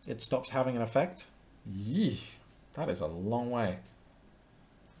it stops having an effect? Yeesh, that is a long way.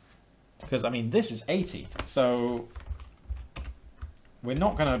 Because, I mean, this is 80, so we're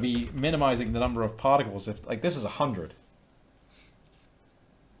not going to be minimizing the number of particles if, like, this is 100.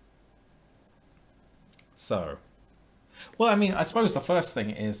 So, well, I mean, I suppose the first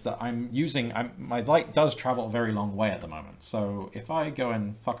thing is that my light does travel a very long way at the moment. So if I go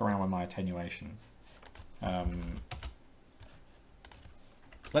and fuck around with my attenuation,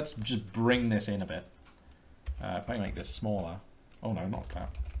 let's just bring this in a bit. If I make this smaller, oh no, not that.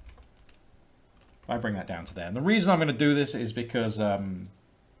 If I bring that down to there. And the reason I'm going to do this is because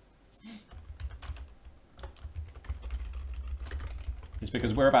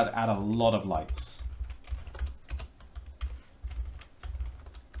we're about to add a lot of lights.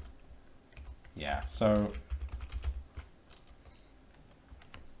 Yeah, so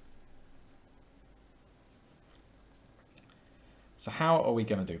how are we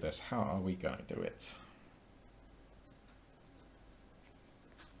going to do this? How are we going to do it?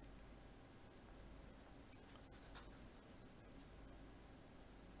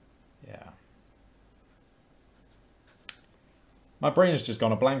 Yeah. My brain has just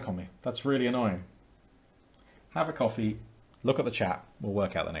gone a blank on me. That's really annoying. Have a coffee, look at the chat, we'll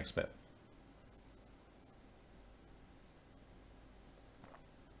work out the next bit.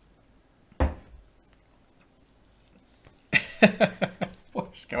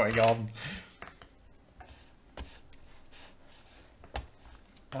 What's going on?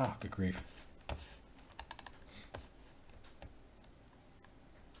 Ah, good grief.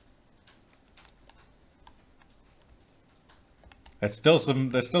 There's still some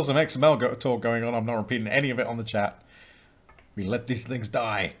XML talk going on. I'm not repeating any of it on the chat. We let these things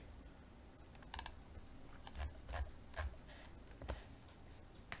die.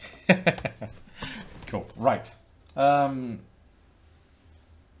 Cool. Right.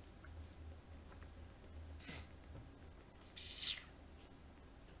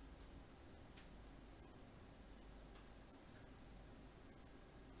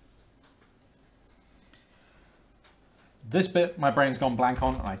 This bit my brain's gone blank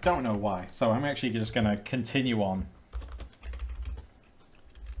on, and I don't know why. So I'm actually just going to continue on.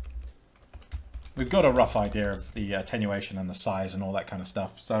 We've got a rough idea of the attenuation and the size and all that kind of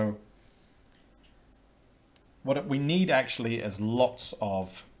stuff. So what we need actually is lots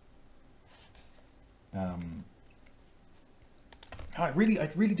of... I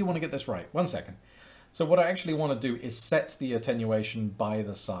really do want to get this right. 1 second. So what I actually want to do is set the attenuation by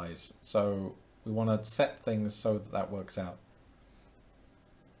the size. So we want to set things so that that works out.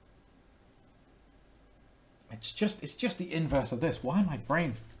 It's just the inverse of this. Why am my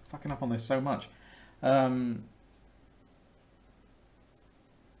brain fucking up on this so much? Okay,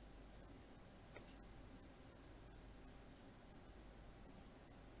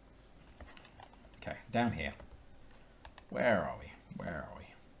 down here. Where are we? Where are we?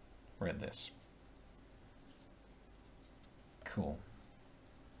 We're at this. Cool.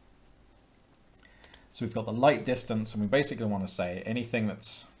 So we've got the light distance, and we basically want to say anything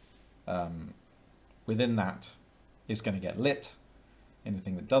that's within that is going to get lit.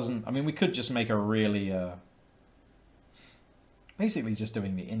 Anything that doesn't, I mean, we could just make a really, basically just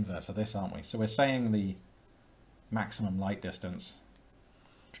doing the inverse of this, aren't we? So we're saying the maximum light distance.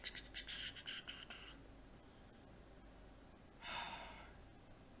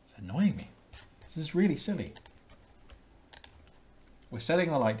 It's annoying me. This is really silly. We're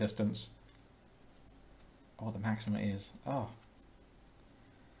setting the light distance. What the maximum is. Oh.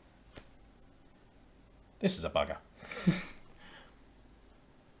 This is a bugger.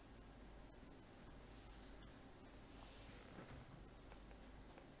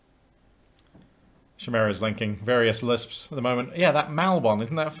 Chimera is linking various Lisps at the moment. Yeah, that mal one,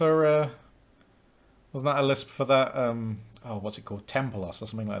 isn't that for, wasn't that a Lisp for that, oh, what's it called? Tempelos or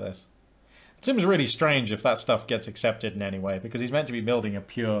something like this. It seems really strange if that stuff gets accepted in any way, because he's meant to be building a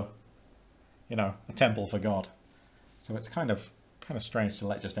pure, you know, a temple for God. So it's kind of strange to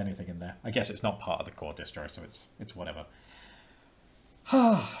let just anything in there. I guess it's not part of the core distro, so it's whatever.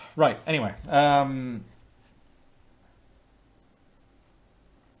 Right, anyway.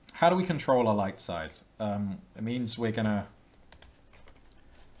 How do we control our light size? It means we're gonna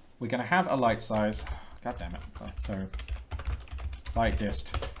have a light size. God damn it. So light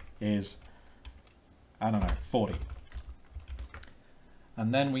dist is, I don't know, 40.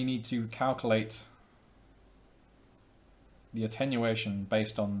 And then we need to calculate the attenuation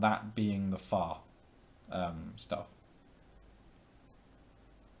based on that being the far stuff.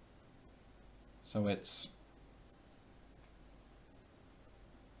 So it's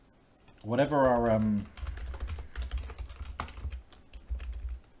whatever our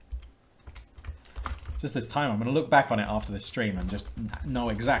just this time, I'm going to look back on it after this stream and just know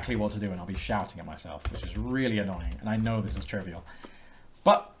exactly what to do, and I'll be shouting at myself, which is really annoying, and I know this is trivial.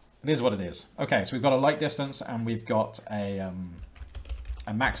 But it is what it is. Okay, so we've got a light distance, and we've got a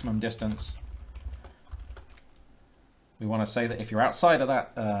maximum distance. We want to say that if you're outside of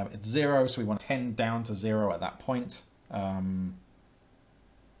that, it's 0, so we want to tend down to 0 at that point.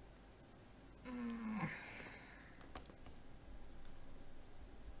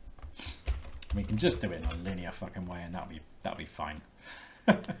 We can just do it in a linear fucking way, and that'll be fine.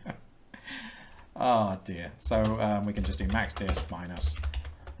 Oh dear. So we can just do max dist minus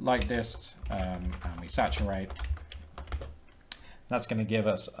light dist, and we saturate. That's going to give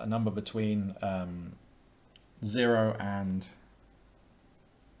us a number between 0 and,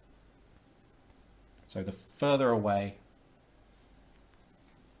 so the further away.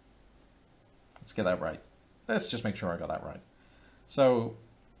 Let's get that right. Let's just make sure I got that right. So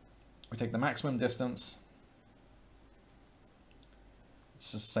we take the maximum distance,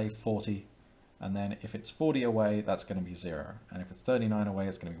 let's just say 40, and then if it's 40 away, that's going to be 0, and if it's 39 away,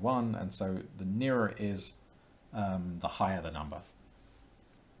 it's going to be 1, and so the nearer is, the higher the number.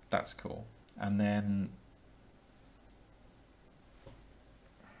 That's cool. And then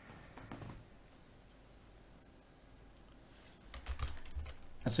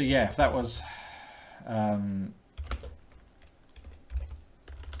and so yeah, if that was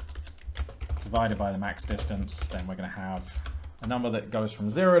divided by the max distance, then we're going to have a number that goes from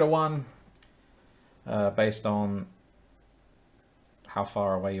 0 to 1 based on how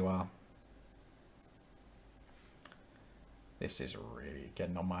far away you are. This is really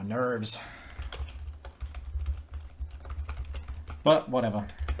getting on my nerves. But whatever.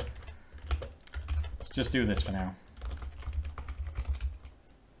 Let's just do this for now.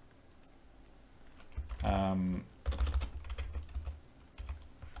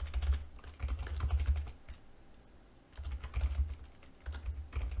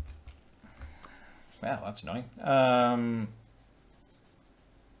 Well, that's annoying.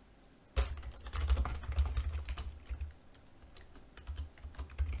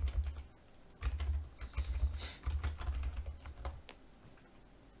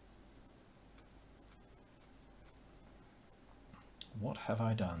 What have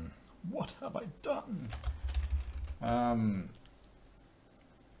I done? What have I done?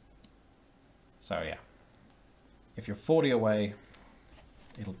 So yeah, if you're 40 away,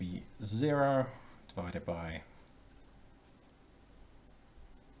 it'll be 0 divided by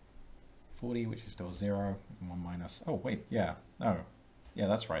 40, which is still 0, and 1 minus, oh wait, yeah, no, yeah,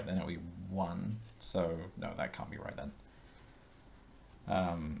 that's right, then it'll be 1, so no, that can't be right then.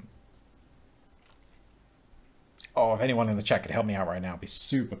 Oh, if anyone in the chat could help me out right now, it'd be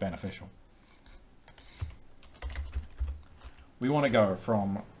super beneficial. We want to go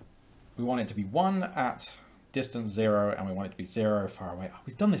from, we want it to be 1 at distance 0, and we want it to be 0 far away. Oh,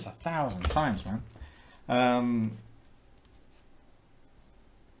 we've done this 1,000 times, man.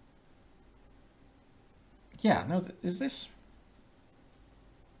 Yeah, no, is this?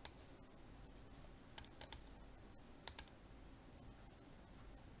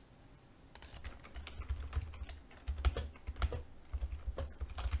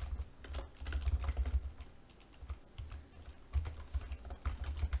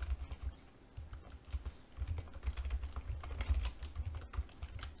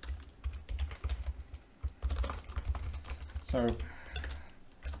 So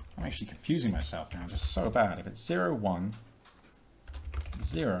I'm actually confusing myself now, just so bad. If it's 0, 1,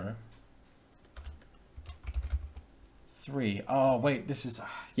 0, 3. Oh wait, this is,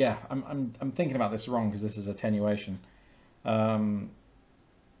 yeah, I'm thinking about this wrong because this is attenuation. Oh,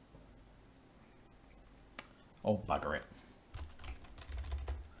 bugger it.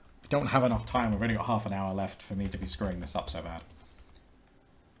 We don't have enough time. We've only got half an hour left for me to be screwing this up so bad.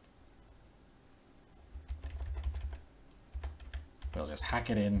 We'll just hack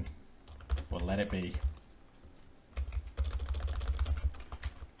it in. We'll let it be.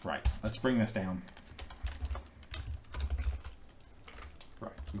 Right, let's bring this down.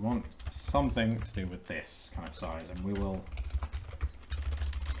 Right, we want something to do with this kind of size, and we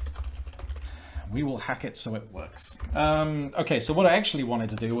will hack it so it works. Okay, so what I actually wanted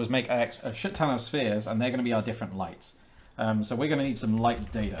to do was make a shit ton of spheres, and they're going to be our different lights. So we're going to need some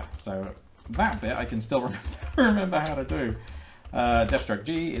light data. So that bit I can still remember how to do. Def stroke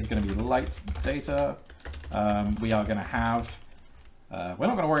G is going to be light data. We are going to have, we're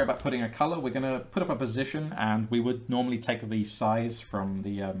not going to worry about putting a color. We're going to put up a position, and we would normally take the size from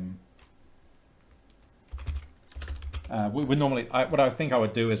the we would normally, what I think I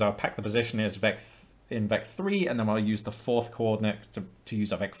would do is I'll pack the position as in vec3, and then I'll use the fourth coordinate to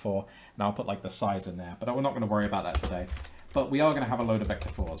use a vec4, and I'll put like the size in there. But we're not going to worry about that today. But we are going to have a load of vector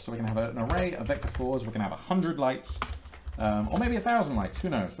 4s. So we're going to have an array of vector 4s. We're going to have 100 lights, or maybe 1,000 lights. Who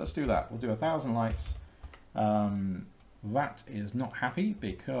knows? Let's do that. We'll do 1,000 lights. That is not happy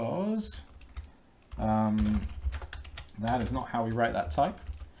because that is not how we write that type.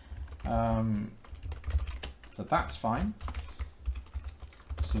 So that's fine.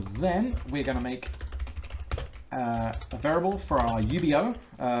 So then we're going to make a variable for our UBO.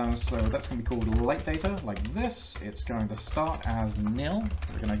 So that's going to be called light data, like this. It's going to start as nil.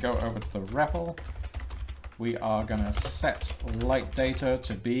 We're going to go over to the REPL. We are going to set light data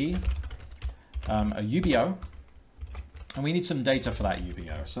to be a UBO. And we need some data for that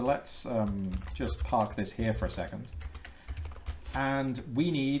UBO. So let's just park this here for a second. And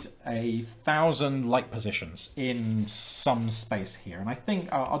we need 1,000 light positions in some space here. And I think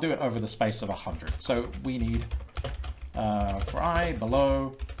I'll do it over the space of 100. So we need, for I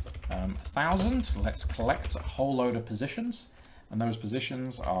below 1,000, let's collect a whole load of positions. And those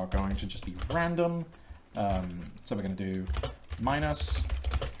positions are going to just be random. So we're going to do minus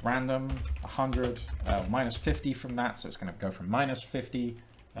random 100, minus 50 from that. So it's going to go from minus 50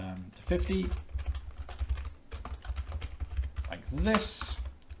 to 50. Like this,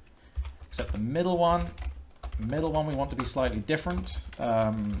 except the middle one we want to be slightly different.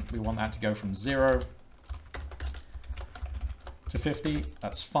 We want that to go from 0 to 50.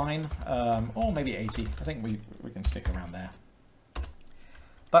 That's fine, or maybe 80. I think we can stick around there.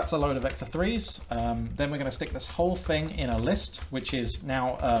 That's a load of vector 3s. Then we're going to stick this whole thing in a list, which is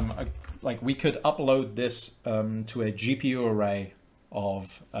now like we could upload this to a GPU array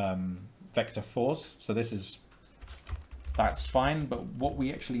of vector 4s. So that's fine, but what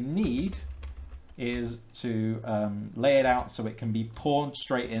we actually need is to lay it out so it can be poured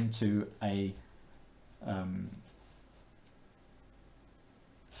straight into a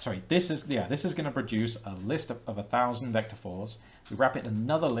this is going to produce a list of 1,000 vector 4s. We wrap it in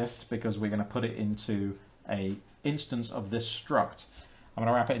another list because we're going to put it into a instance of this struct. I'm going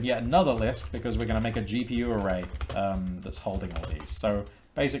to wrap it in yet another list because we're going to make a GPU array that's holding all these. So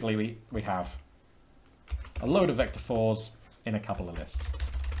basically we have a load of vector 4s in a couple of lists.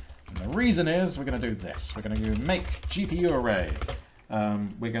 And the reason is we're going to do this. We're going to do make GPU array.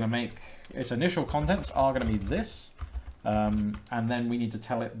 We're going to make its initial contents are going to be this. And then we need to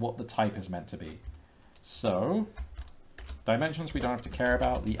tell it what the type is meant to be. So dimensions we don't have to care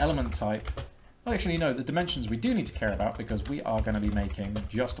about. The element type, well, actually no, the dimensions we do need to care about because we are going to be making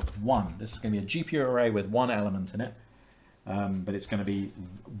just one. This is going to be a GPU array with one element in it. But it's going to be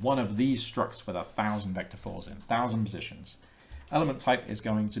one of these structs with 1,000 vector 4s in 1,000 positions. Element type is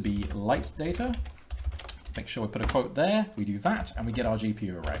going to be light data. Make sure we put a quote there. We do that and we get our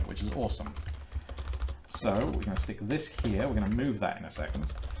GPU array, which is awesome. So we're going to stick this here. We're going to move that in a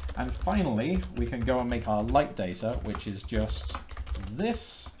second. And finally, we can go and make our light data, which is just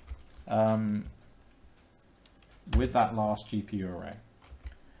this with that last GPU array.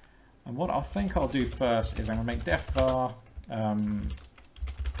 And what I think I'll do first is I'm going to make def var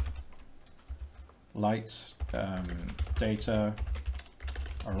light data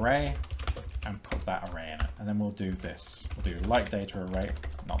array and put that array in it. And then we'll do this. We'll do light data array,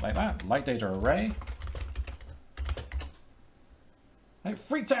 not like that, light data array. I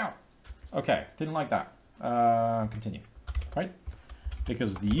freaked out. Okay, didn't like that. Continue, right?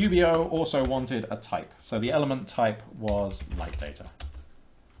 Because the UBO also wanted a type. So the element type was light data.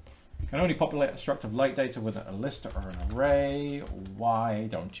 Can only populate a struct of light data with a list or an array. Why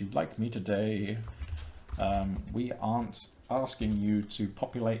don't you like me today? We aren't asking you to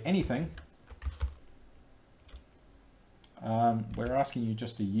populate anything. We're asking you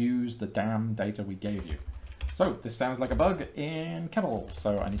just to use the damn data we gave you. So this sounds like a bug in Kebble.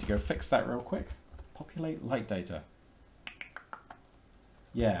 So I need to go fix that real quick. Populate light data.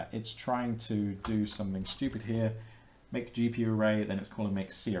 Yeah, it's trying to do something stupid here. Make GPU array, then it's calling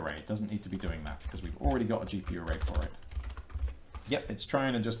make C array. It doesn't need to be doing that because we've already got a GPU array for it. Yep, it's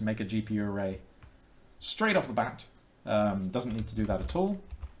trying to just make a GPU array straight off the bat. Doesn't need to do that at all.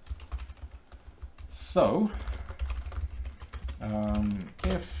 So,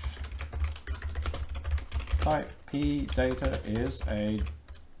 if type P data is a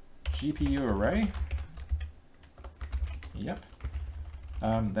GPU array, yep,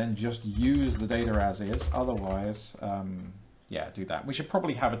 then just use the data as is. Otherwise, yeah, do that. We should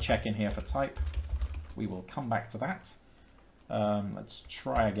probably have a check in here for type. We will come back to that. Let's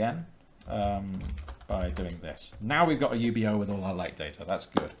try again by doing this. Now we've got a UBO with all our light data. That's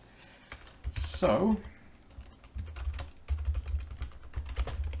good. So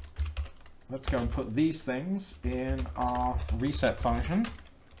let's go and put these things in our reset function.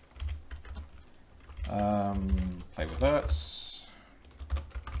 Play with verts.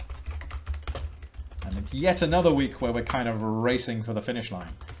 And yet another week where we're kind of racing for the finish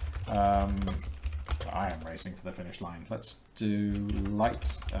line. I am racing for the finish line. Let's do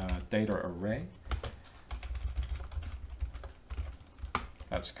light data array.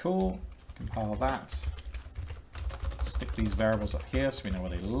 That's cool. Compile that. Stick these variables up here so we know where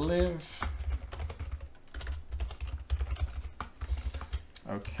they live.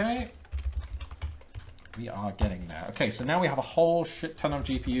 Okay. We are getting there. Okay, so now we have a whole shit ton of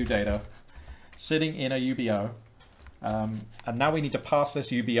GPU data sitting in a UBO. And now we need to pass this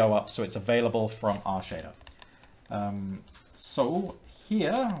UBO up so it's available from our shader. So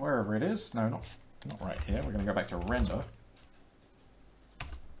here, wherever it is, no, not right here. We're going to go back to render.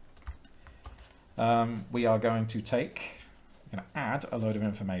 We are going to we're going to add a load of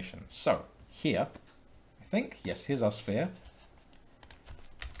information. So here, I think, yes, here's our sphere.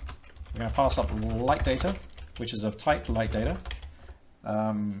 We're going to pass up light data, which is of type light data.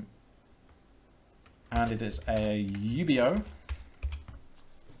 And it is a UBO.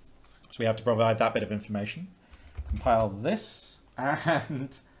 So we have to provide that bit of information. Compile this,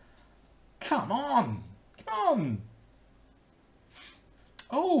 and come on!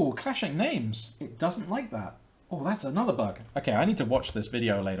 Oh, clashing names. It doesn't like that. Oh, that's another bug. Okay, I need to watch this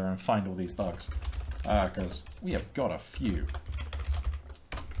video later and find all these bugs. Because we have got a few.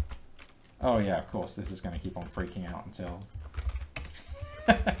 Oh yeah, of course, this is going to keep on freaking out until...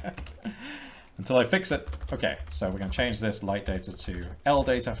 until I fix it. Okay, so we're going to change this light data to L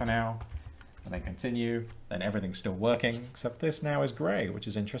data for now. And then continue. Then everything's still working, except this now is grey, which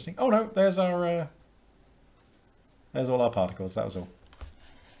is interesting. Oh no, there's our... there's all our particles, that was all.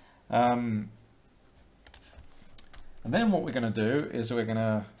 And then what we're going to do is we're going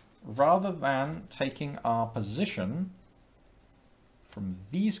to, rather than taking our position from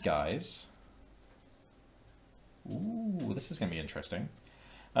these guys, ooh, this is going to be interesting.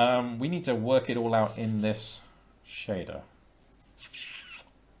 We need to work it all out in this shader.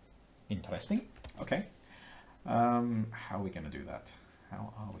 Interesting. Okay. How are we going to do that?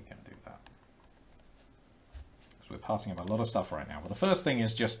 How are we going to do that? We're passing up a lot of stuff right now. Well, the first thing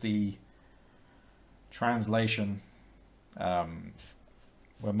is just the translation.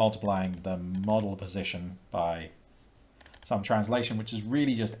 We're multiplying the model position by some translation, which is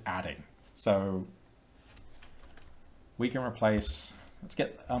really just adding. So we can replace, let's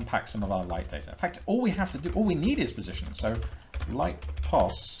unpack some of our light data. In fact, all we have to do, all we need is position. So light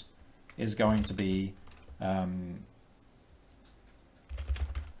pos is going to be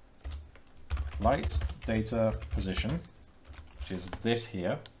light data position, which is this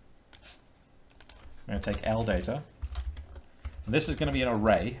here. I'm going to take L data. And this is going to be an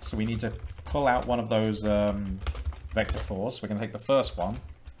array, so we need to pull out one of those vector 4s. We're going to take the first one.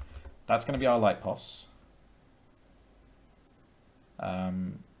 That's going to be our light pos.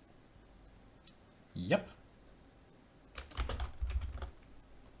 Yep.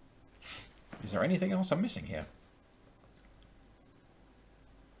 Is there anything else I'm missing here?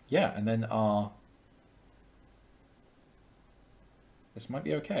 Yeah, and then this might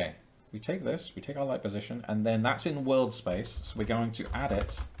be okay. We take this, we take our light position, and then that's in world space, so we're going to add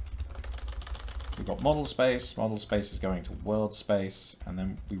it. We've got model space is going to world space, and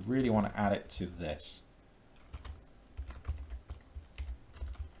then we really want to add it to this.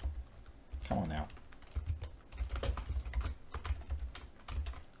 Come on now.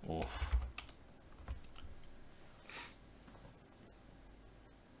 Oof.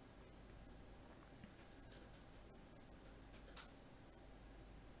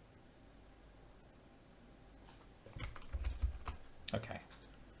 Okay,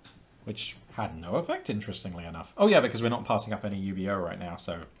 which had no effect, interestingly enough. Oh yeah, because we're not passing up any UBO right now,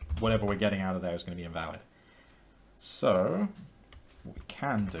 so whatever we're getting out of there is going to be invalid. So what we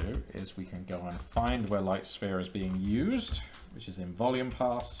can do is we can go and find where light sphere is being used, which is in volume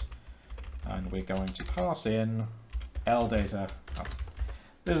pass, and we're going to pass in L data. Oh,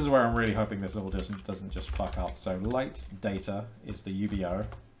 this is where I'm really hoping this all doesn't just fuck up. So light data is the UBO. It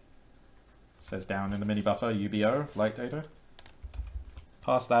says down in the mini buffer, UBO, light data.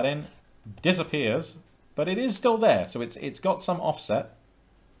 Pass that in, disappears, but it is still there. So it's got some offset.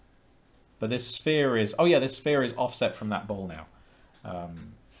 But this sphere is, oh yeah, this sphere is offset from that ball now.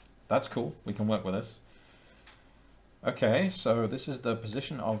 That's cool. We can work with this. Okay, so this is the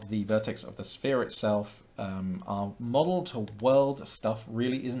position of the vertex of the sphere itself. Our model to world stuff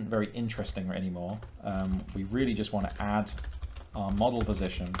really isn't very interesting anymore. We really just want to add our model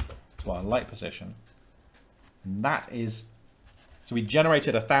position to our light position. And that is So we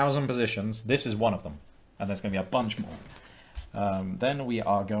generated 1,000 positions. This is one of them. And there's going to be a bunch more. Then we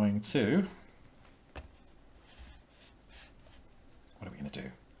are going to... What are we going to do?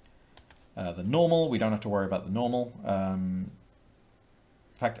 The normal, we don't have to worry about the normal. In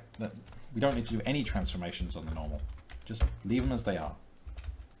fact, we don't need to do any transformations on the normal. Just leave them as they are.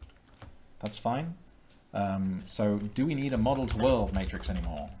 That's fine. So do we need a model to world matrix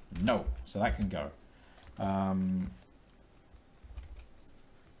anymore? No, so that can go. And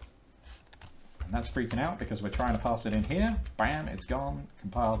that's freaking out because we're trying to pass it in here. Bam, it's gone.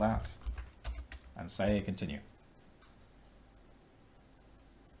 Compile that and say continue.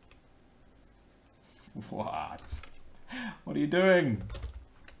 What? What are you doing?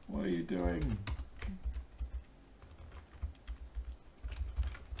 What are you doing?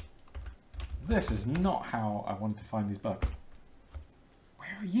 This is not how I wanted to find these bugs.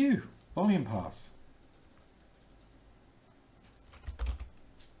 Where are you? Volume pass.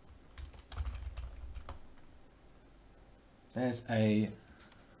 There's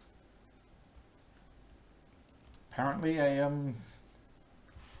apparently a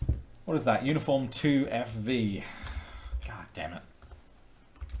what is that? Uniform 2FV. God damn it.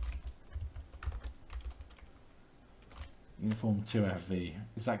 Uniform 2FV.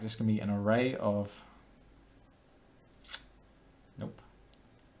 Is that just going to be an array of... Nope.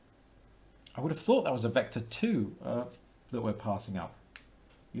 I would have thought that was a vector 2 that we're passing up.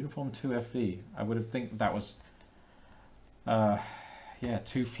 Uniform 2FV. I would have think that was... yeah,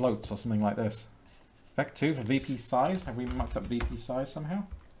 2 floats or something like this. Vector 2 for VP size. Have we mucked up VP size somehow?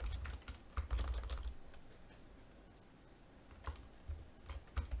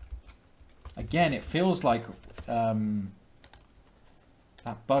 Again, it feels like that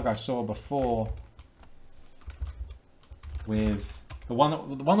bug I saw before with the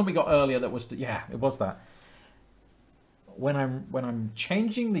one that we got earlier. That was yeah, it was that. When I'm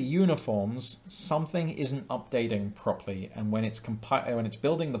changing the uniforms, something isn't updating properly, and when it's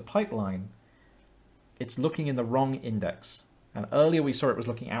building the pipeline, it's looking in the wrong index. And earlier we saw it was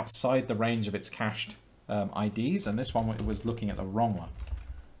looking outside the range of its cached IDs, and this one it was looking at the wrong one.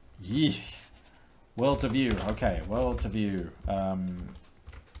 Yee. World to view. Okay, world to view.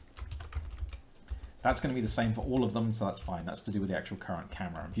 That's going to be the same for all of them, so that's fine. That's to do with the actual current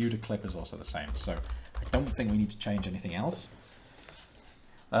camera. View to clip is also the same, so I don't think we need to change anything else.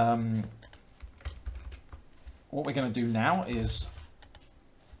 What we're going to do now is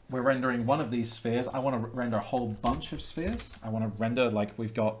we're rendering one of these spheres. I want to render a whole bunch of spheres. I want to render like we're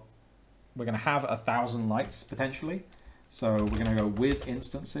going to have 1,000 lights potentially. So we're going to go with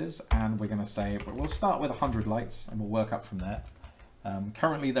instances, and we're going to say we'll start with 100 lights and we'll work up from there.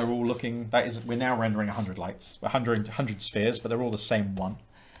 Currently they're all looking, we're now rendering 100 lights, 100 spheres, but they're all the same one.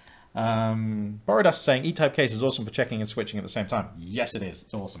 Borodust saying E-type case is awesome for checking and switching at the same time. Yes, it is.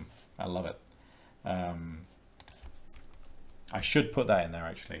 It's awesome. I love it. I should put that in there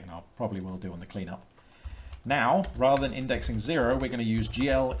actually, and I probably will do on the cleanup. Now, rather than indexing 0, we're going to use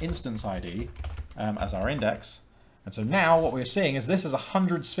GL instance ID as our index. And so now what we're seeing is this is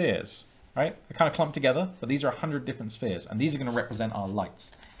 100 spheres, right? They're kind of clumped together, but these are 100 different spheres, and these are going to represent our lights.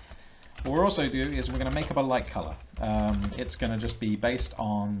 What we're also doing is we're going to make up a light color. It's going to just be based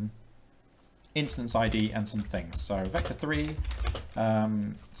on instance ID and some things. So vector 3,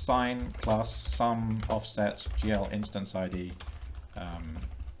 sign plus sum offset GL instance ID. I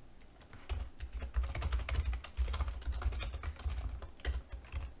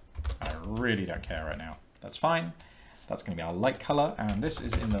really don't care right now. That's fine. That's going to be our light color, and this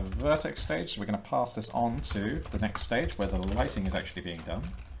is in the vertex stage, so we're going to pass this on to the next stage where the lighting is actually being done.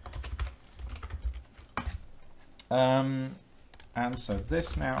 And so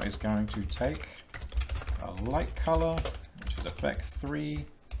this now is going to take a light color, which is a vec3,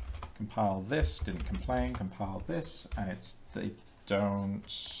 compile this, didn't complain, compile this, and they don't,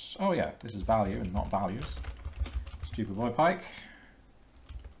 oh yeah, this is value and not values. Stupid boy Pike.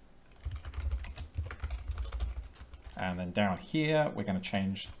 And then down here, we're going to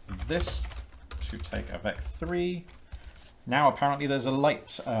change this to take a vec3. Now apparently there's a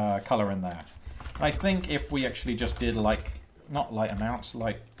light color in there. And I think if we actually just did like, not light amounts,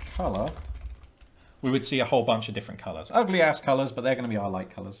 light color, we would see a whole bunch of different colors. Ugly ass colors, but they're going to be our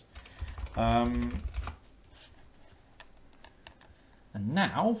light colors. And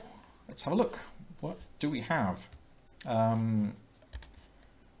now, let's have a look. What do we have?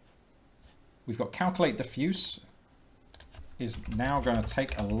 We've got calculate diffuse. Is now going to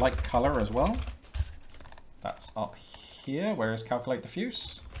take a light color as well. That's up here. Where is calculate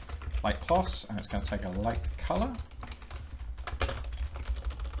diffuse? Light plus, and it's going to take a light color.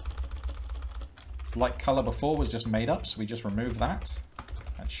 light color before was just made up, so we just remove that.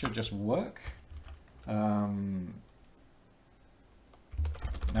 That should just work. No,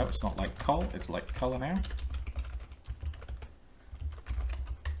 it's not light col, it's light color now.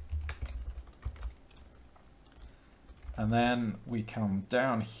 And then we come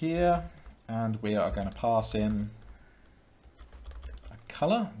down here and we are going to pass in a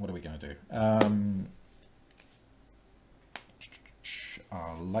color. What are we going to do?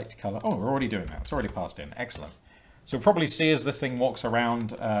 Our light color. Oh, we're already doing that. It's already passed in. Excellent. So we'll probably see as this thing walks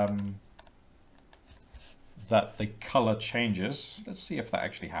around that the color changes. Let's see if that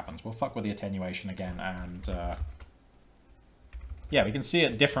actually happens. We'll fuck with the attenuation again. And yeah, we can see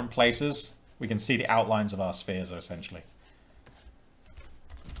at different places. We can see the outlines of our spheres, essentially.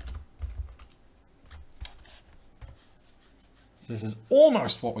 So this is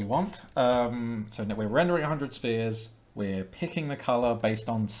almost what we want. So we're rendering 100 spheres. We're picking the color based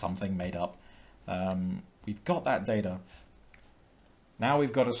on something made up. We've got that data. Now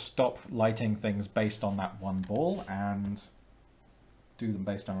we've got to stop lighting things based on that one ball and do them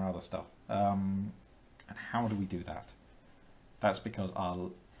based on our other stuff. And how do we do that? That's because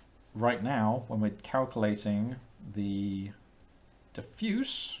right now, when we're calculating the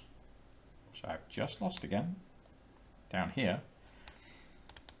diffuse, which I've just lost again, down here,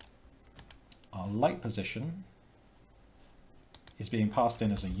 our light position is being passed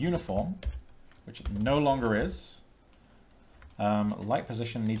in as a uniform, which it no longer is. Light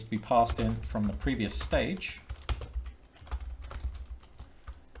position needs to be passed in from the previous stage.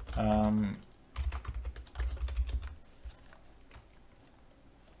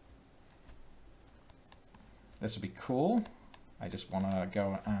 This would be cool. I just want to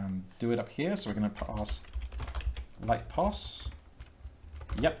go and do it up here. So we're going to pass light pos.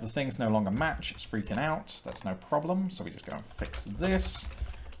 Yep, the things no longer match. It's freaking out. That's no problem. So we just go and fix this.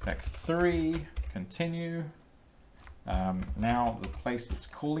 Vec 3, continue. Now the place that's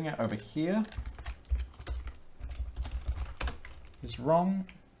calling it over here is wrong.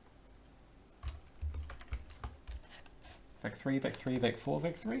 Vec 3, Vec 3, Vec 4,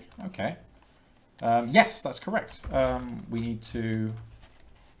 Vec 3. Okay. Yes, that's correct. We need to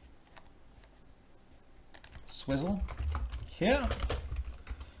swizzle here.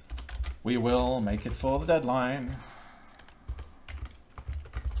 We will make it for the deadline.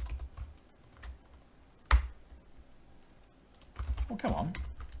 Oh, come on.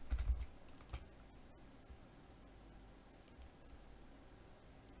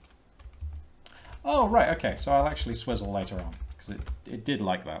 Oh, right, okay. So I'll actually swizzle later on, because it did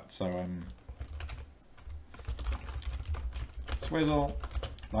like that. So, swizzle,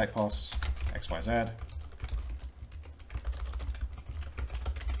 light pos, XYZ.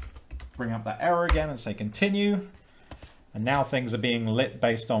 Bring up that error again and say continue. And now things are being lit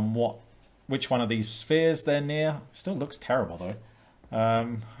based on which one of these spheres they're near. Still looks terrible though.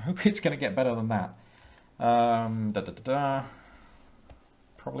 I hope it's going to get better than that.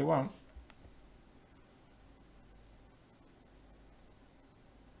 Probably won't.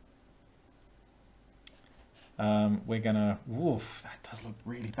 We're gonna, woof, that does look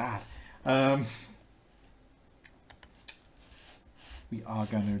really bad. We are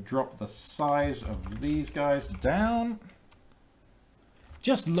going to drop the size of these guys down.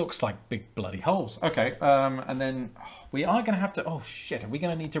 Just looks like big bloody holes. Okay, and then we are going to have to, oh shit, are we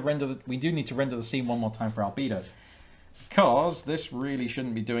going to need to render, we do need to render the scene one more time for albedo. Because this really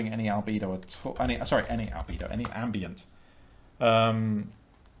shouldn't be doing any albedo at all, any albedo, any ambient.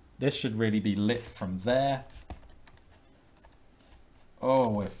 This should really be lit from there. Oh,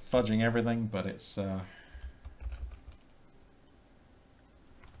 we're fudging everything, but it's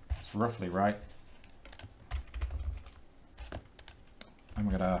roughly right. I'm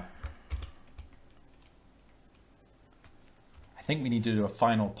gonna, I think we need to do a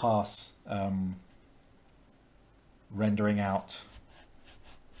final pass rendering out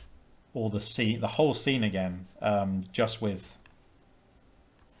all the scene, the whole scene again, just with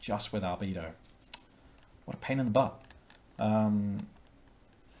albedo. What a pain in the butt.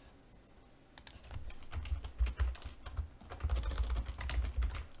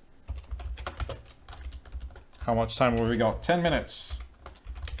 How much time have we got? 10 minutes.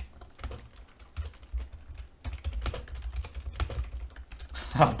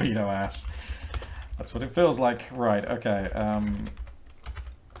 Albedo ass. That's what it feels like. Right, okay.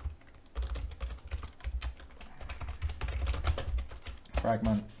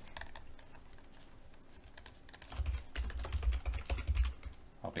 Fragment.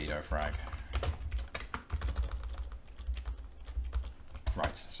 Albedo frag.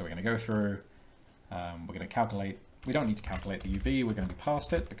 Right, so we're going to go through, we're going to calculate we don't need to calculate the UV. We're going to be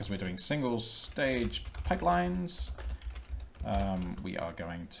past it because we're doing single stage pipelines. We are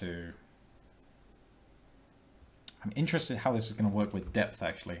going to... I'm interested how this is going to work with depth,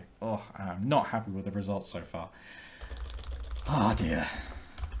 actually. Oh, I'm not happy with the results so far. Oh, dear.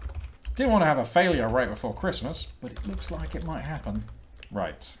 Didn't want to have a failure right before Christmas, but it looks like it might happen.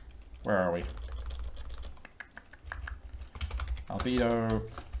 Right. Where are we? Albedo,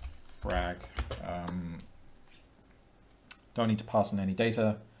 frag. Don't need to pass in any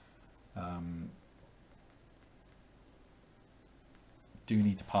data. Do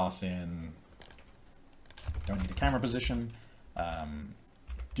need to pass in... Don't need a camera position.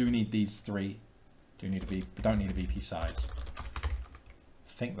 Do need these three. Don't need a VP size.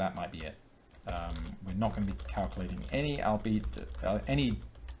 I think that might be it. We're not going to be calculating any albedo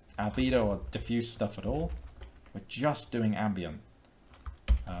or diffuse stuff at all. We're just doing ambient.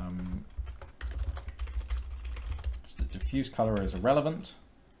 So the diffuse color is irrelevant.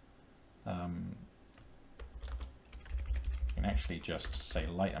 You can actually just say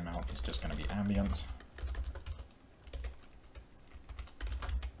light amount is just going to be ambient.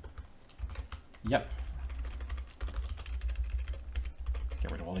 Yep.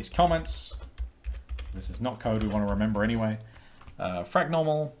 Get rid of all these comments. This is not code we want to remember anyway. Frag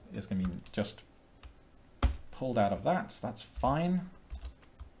normal is going to be just pulled out of that. So that's fine.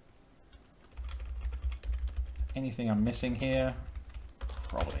 Anything I'm missing here?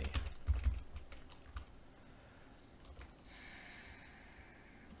 Probably.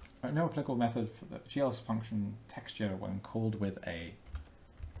 No applicable method for the GLS function texture when called with a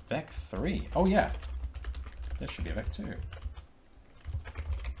vec3. Oh yeah, this should be a vec2.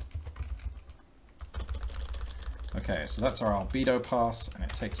 Okay, so that's our albedo pass, and it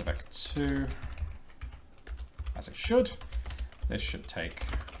takes a vec2, as it should. This should take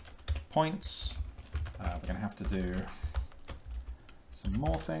points. We're going to have to do some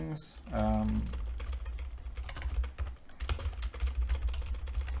more things. I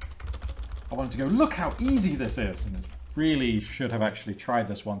wanted to go, look how easy this is. And I really should have actually tried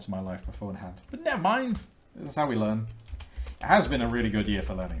this once in my life beforehand. But never mind. This is how we learn. It has been a really good year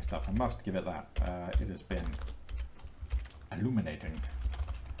for learning stuff. I must give it that. It has been illuminating.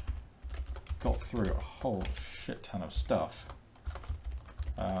 Got through a whole shit ton of stuff.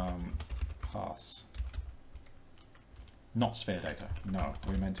 Pass. Not sphere data. No,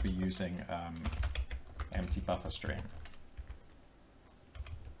 we're meant to be using empty buffer stream.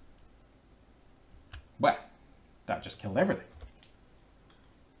 Well, that just killed everything.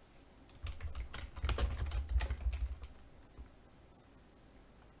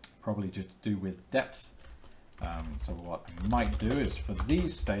 Probably to do with depth. So what I might do is for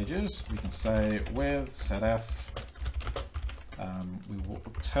these stages, we can say with setf, we will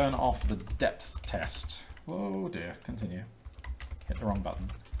turn off the depth test. Oh dear, continue. Hit the wrong button.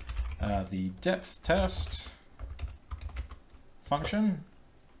 The depth test function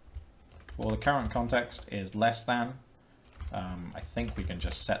for the current context is less than. I think we can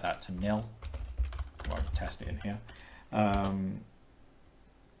just set that to nil. Won't test it in here.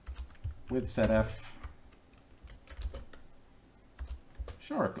 With setf.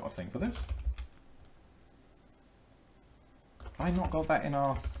 Sure, I've got a thing for this. Have I not got that in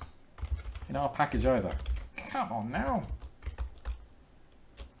our package either? Come on now.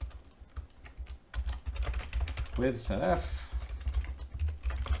 With setf.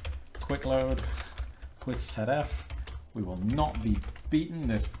 Quick load. With setf. We will not be beaten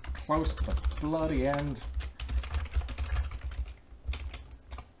this close to the bloody end.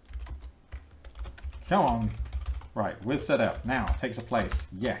 Come on. Right, with setf now takes a place,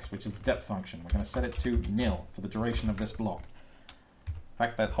 yes, which is the depth function. We're going to set it to nil for the duration of this block. In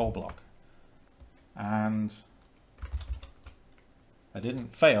fact, that whole block. And I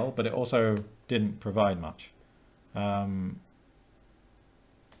didn't fail, but it also didn't provide much. I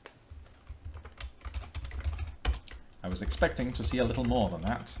was expecting to see a little more than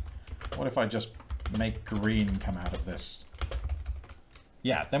that. What if I just make green come out of this?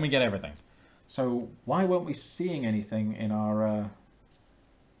 Yeah, then we get everything. So why weren't we seeing anything in our...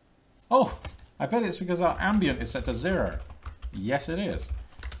 Oh, I bet it's because our ambient is set to 0. Yes, it is.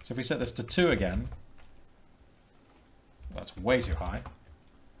 So if we set this to 2 again, that's way too high.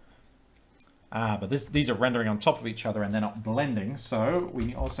 But these are rendering on top of each other and they're not blending. So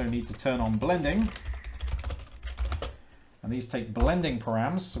we also need to turn on blending. And these take blending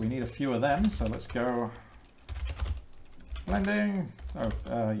params, so we need a few of them. So let's go blending. Oh,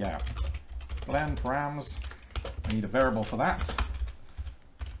 yeah. Blend params. I need a variable for that.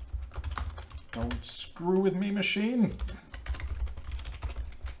 Don't screw with me, machine.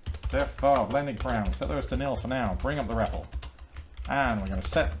 Deferred blending params. Set those to nil for now. Bring up the REPL. And we're going to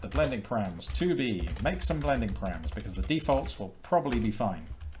set the blending params to be make some blending params because the defaults will probably be fine.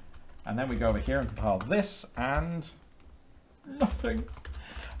 And then we go over here and compile this and nothing.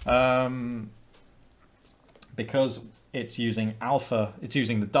 Because it's using alpha, it's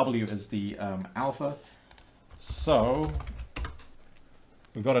using the W as the alpha. So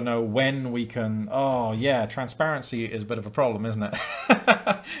we've got to know when we can, oh yeah, transparency is a bit of a problem, isn't it?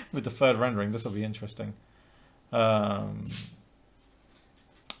 With deferred rendering, this will be interesting. Well,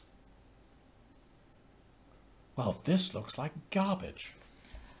 this looks like garbage.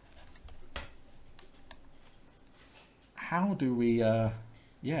 How do we,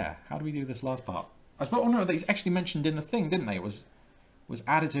 yeah, how do we do this last part? I suppose, oh no, they actually mentioned in the thing, didn't they? It was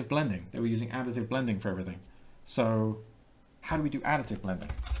additive blending. They were using additive blending for everything. So how do we do additive blending?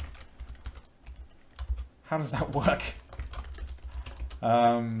 How does that work?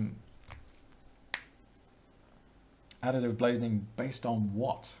 Additive blending based on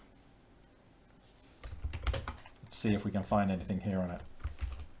what? Let's see if we can find anything here on it.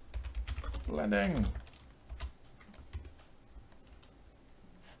 Blending.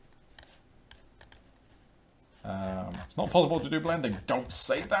 It's not possible to do blending. Don't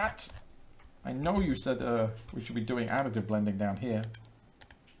say that. I know you said we should be doing additive blending down here.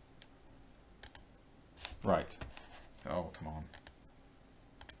 Right. Oh, come on.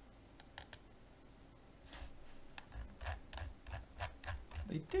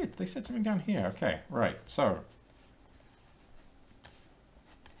 They did. They said something down here. Okay, right. So.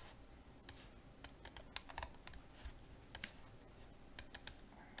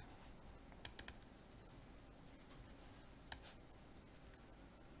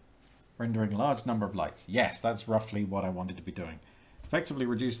 Rendering large number of lights. Yes, that's roughly what I wanted to be doing. Effectively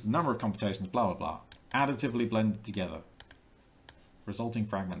reduce the number of computations, blah, blah, blah. Additively blended together. Resulting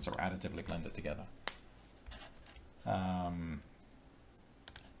fragments are additively blended together.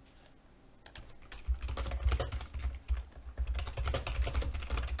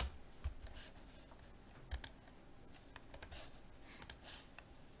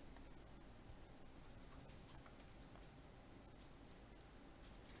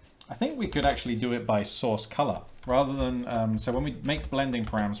 I think we could actually do it by source color rather than, so when we make blending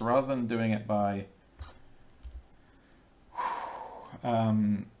params, rather than doing it by,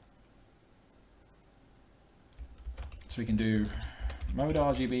 so we can do mode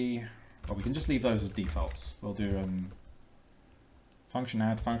RGB, or we can just leave those as defaults. We'll do function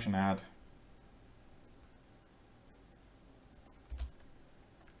add, function add.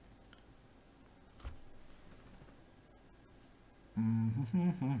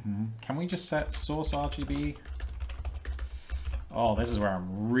 Can we just set source RGB? Oh, this is where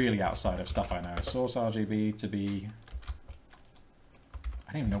I'm really outside of stuff I know. Source RGB to be...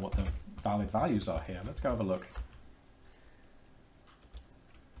 I don't even know what the valid values are here. Let's go have a look.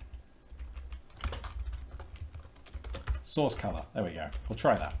 Source color. There we go. We'll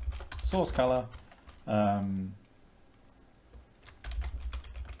try that. Source color.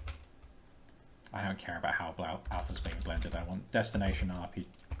 I don't care about how alpha's being blended. I want destination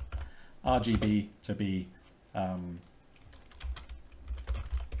RGB to be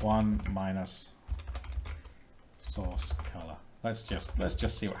 1 minus source color. Let's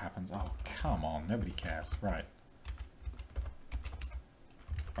just see what happens. Oh, come on, nobody cares. Right.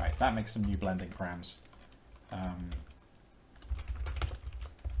 Right, that makes some new blending params.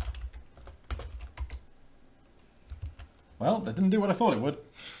 Well, that didn't do what I thought it would.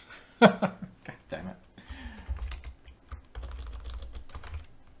 God damn it.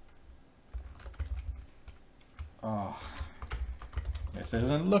 Oh, this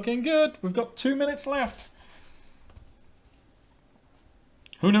isn't looking good. We've got 2 minutes left.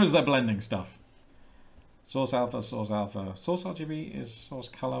 Who knows their blending stuff? Source alpha, source alpha. Source RGB is source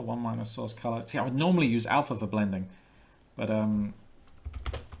color, 1 minus source color. See, I would normally use alpha for blending, but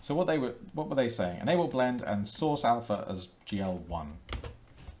so what were they saying? Enable blend and source alpha as GL1.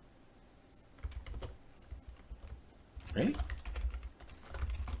 Really?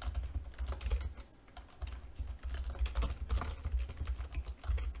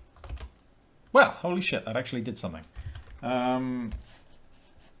 Well, holy shit, that actually did something.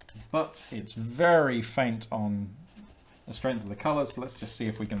 But it's very faint on the strength of the colors, so let's just see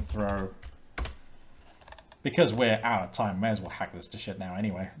if we can throw... Because we're out of time, may as well hack this to shit now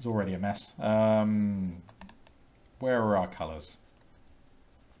anyway. It's already a mess. Where are our colors?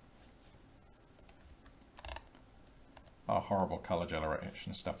 Our horrible color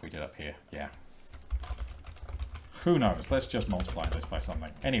generation stuff we did up here. Yeah. Who knows? Let's just multiply this by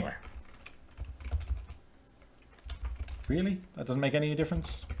something. Anyway. Really? That doesn't make any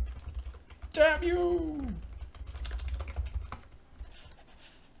difference? Damn you!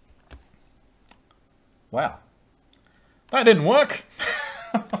 Well, that didn't work.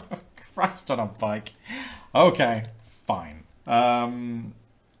 Christ on a bike. Okay, fine. I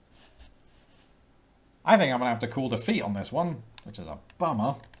think I'm gonna have to call defeat on this one, which is a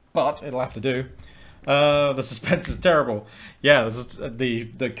bummer, but it'll have to do. The suspense is terrible. Yeah, this is,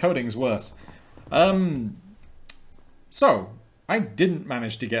 the coding's worse. So I didn't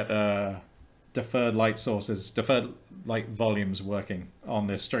manage to get deferred light sources, deferred light volumes working on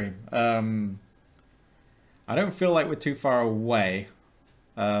this stream. I don't feel like we're too far away.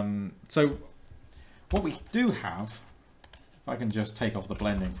 So what we do have, if I can just take off the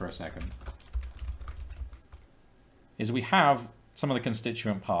blending for a second, is we have some of the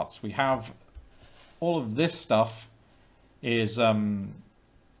constituent parts. We have all of this stuff is the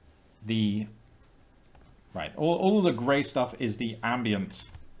right. All of the gray stuff is the ambient,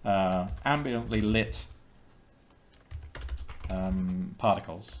 ambiently lit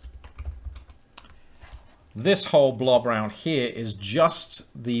particles. This whole blob around here is just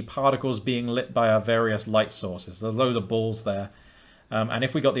the particles being lit by our various light sources. There's loads of balls there. And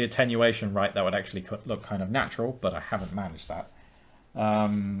if we got the attenuation right, that would actually look kind of natural, but I haven't managed that.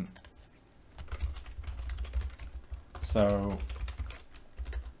 So,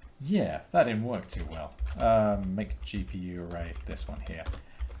 yeah, that didn't work too well. Make GPU array, this one here.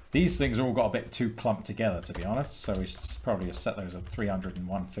 These things all got a bit too clumped together, to be honest, so we should probably set those at 300 and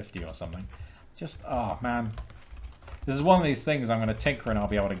 150 or something. Just, oh man. This is one of these things I'm going to tinker and I'll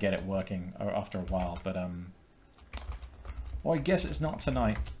be able to get it working after a while, but well, I guess it's not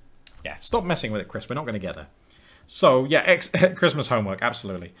tonight. Yeah, stop messing with it, Chris. We're not going to get there. So, yeah, Christmas homework,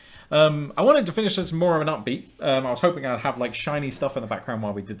 absolutely. I wanted to finish this more of an upbeat. I was hoping I'd have, like, shiny stuff in the background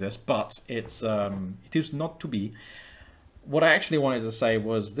while we did this, but it is not to be. What I actually wanted to say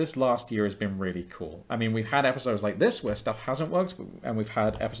was this last year has been really cool. I mean, we've had episodes like this where stuff hasn't worked, and we've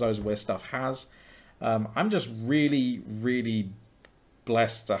had episodes where stuff has. I'm just really, really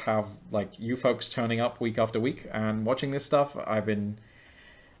blessed to have like you folks turning up week after week and watching this stuff. I've been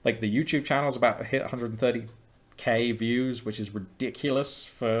like the YouTube channel's about to hit 130k views, which is ridiculous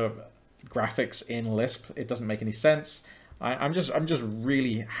for graphics in Lisp. It doesn't make any sense. I'm just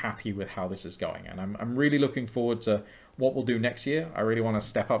really happy with how this is going, and I'm really looking forward to what we'll do next year. I really want to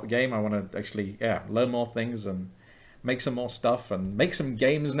step up the game. I want to actually learn more things and make some more stuff and make some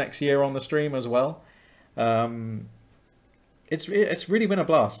games next year on the stream as well. It's really been a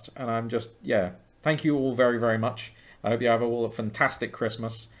blast, and I'm just, thank you all very, very much. I hope you have all a fantastic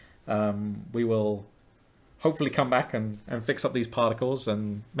Christmas. We will hopefully come back and fix up these particles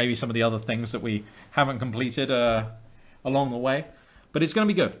and maybe some of the other things that we haven't completed along the way. But it's going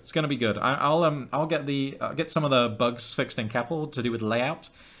to be good. It's going to be good. I'll get some of the bugs fixed in Capel to do with layout,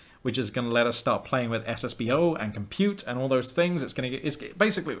 which is going to let us start playing with SSBO and compute and all those things. It's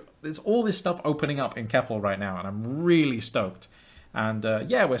basically there's all this stuff opening up in Capel right now, and I'm really stoked. And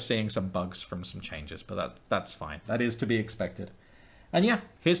yeah, we're seeing some bugs from some changes, but that's fine. That is to be expected. And yeah,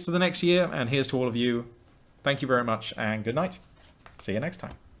 here's to the next year, and here's to all of you. Thank you very much, and good night. See you next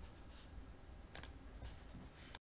time.